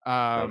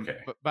 Okay.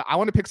 But I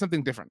want to pick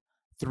something different.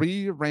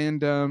 Three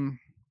random.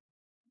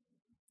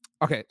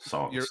 Okay,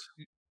 you're Songs.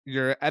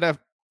 you're at a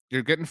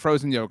you're getting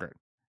frozen yogurt.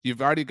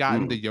 You've already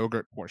gotten the Mm.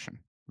 yogurt portion,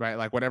 right?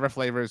 Like whatever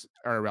flavors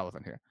are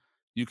irrelevant here.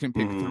 You can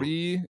pick Mhm.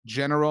 three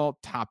general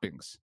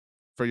toppings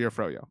for your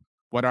froyo.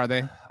 What are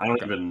they? I don't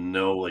Okay. even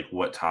know like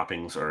what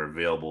toppings are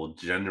available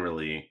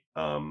generally.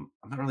 I'm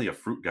not really a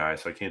fruit guy,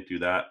 so I can't do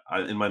that.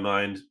 In my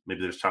mind,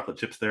 maybe there's chocolate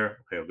chips there.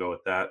 Okay, I'll go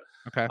with that.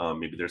 Okay.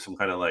 Maybe there's some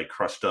kind of like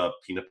crushed up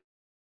peanut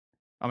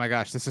Oh my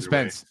gosh, the butter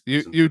way. suspense.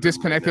 You Since you we've been right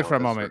disconnected now for a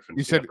that's moment. we're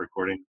You finishing up said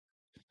recording.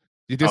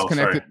 you Oh, sorry.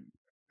 disconnected.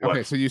 Okay,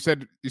 What? so you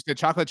said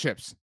chocolate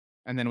chips,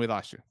 and then we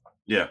lost you.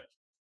 Yeah.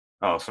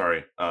 Oh,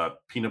 sorry.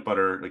 Peanut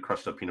butter, like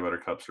crushed up peanut butter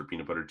cups or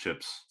peanut butter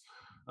chips,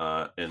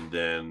 and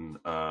then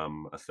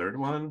a third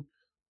one.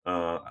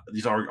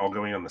 These are all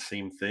going on the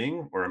same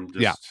thing, or I'm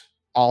Yeah, just.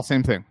 all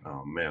same thing.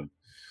 Oh man.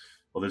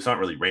 Well, it's not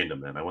really random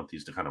then. I want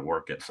these to kind of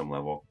work at some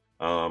level.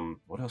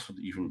 What else would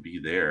even be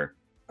there?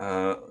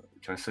 Uh,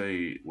 can I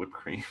say whipped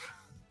cream?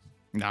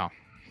 No.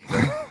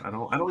 I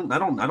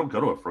don't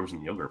go to a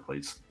frozen yogurt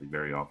place like,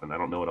 very often. I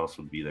don't know what else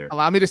would be there.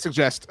 Allow me to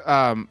suggest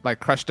like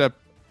crushed up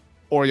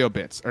Oreo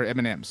bits or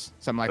M&Ms,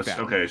 something like that.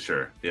 Okay,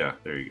 sure. Yeah,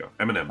 there you go.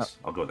 M&Ms.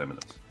 I'll go with M&Ms.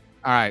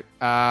 All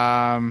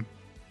right.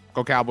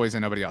 Go Cowboys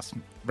and nobody else.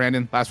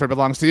 Brandon, last word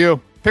belongs to you.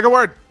 Pick a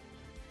word.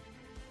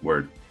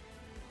 Word.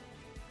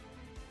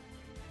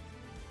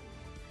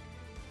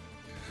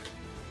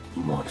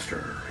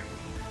 Monster.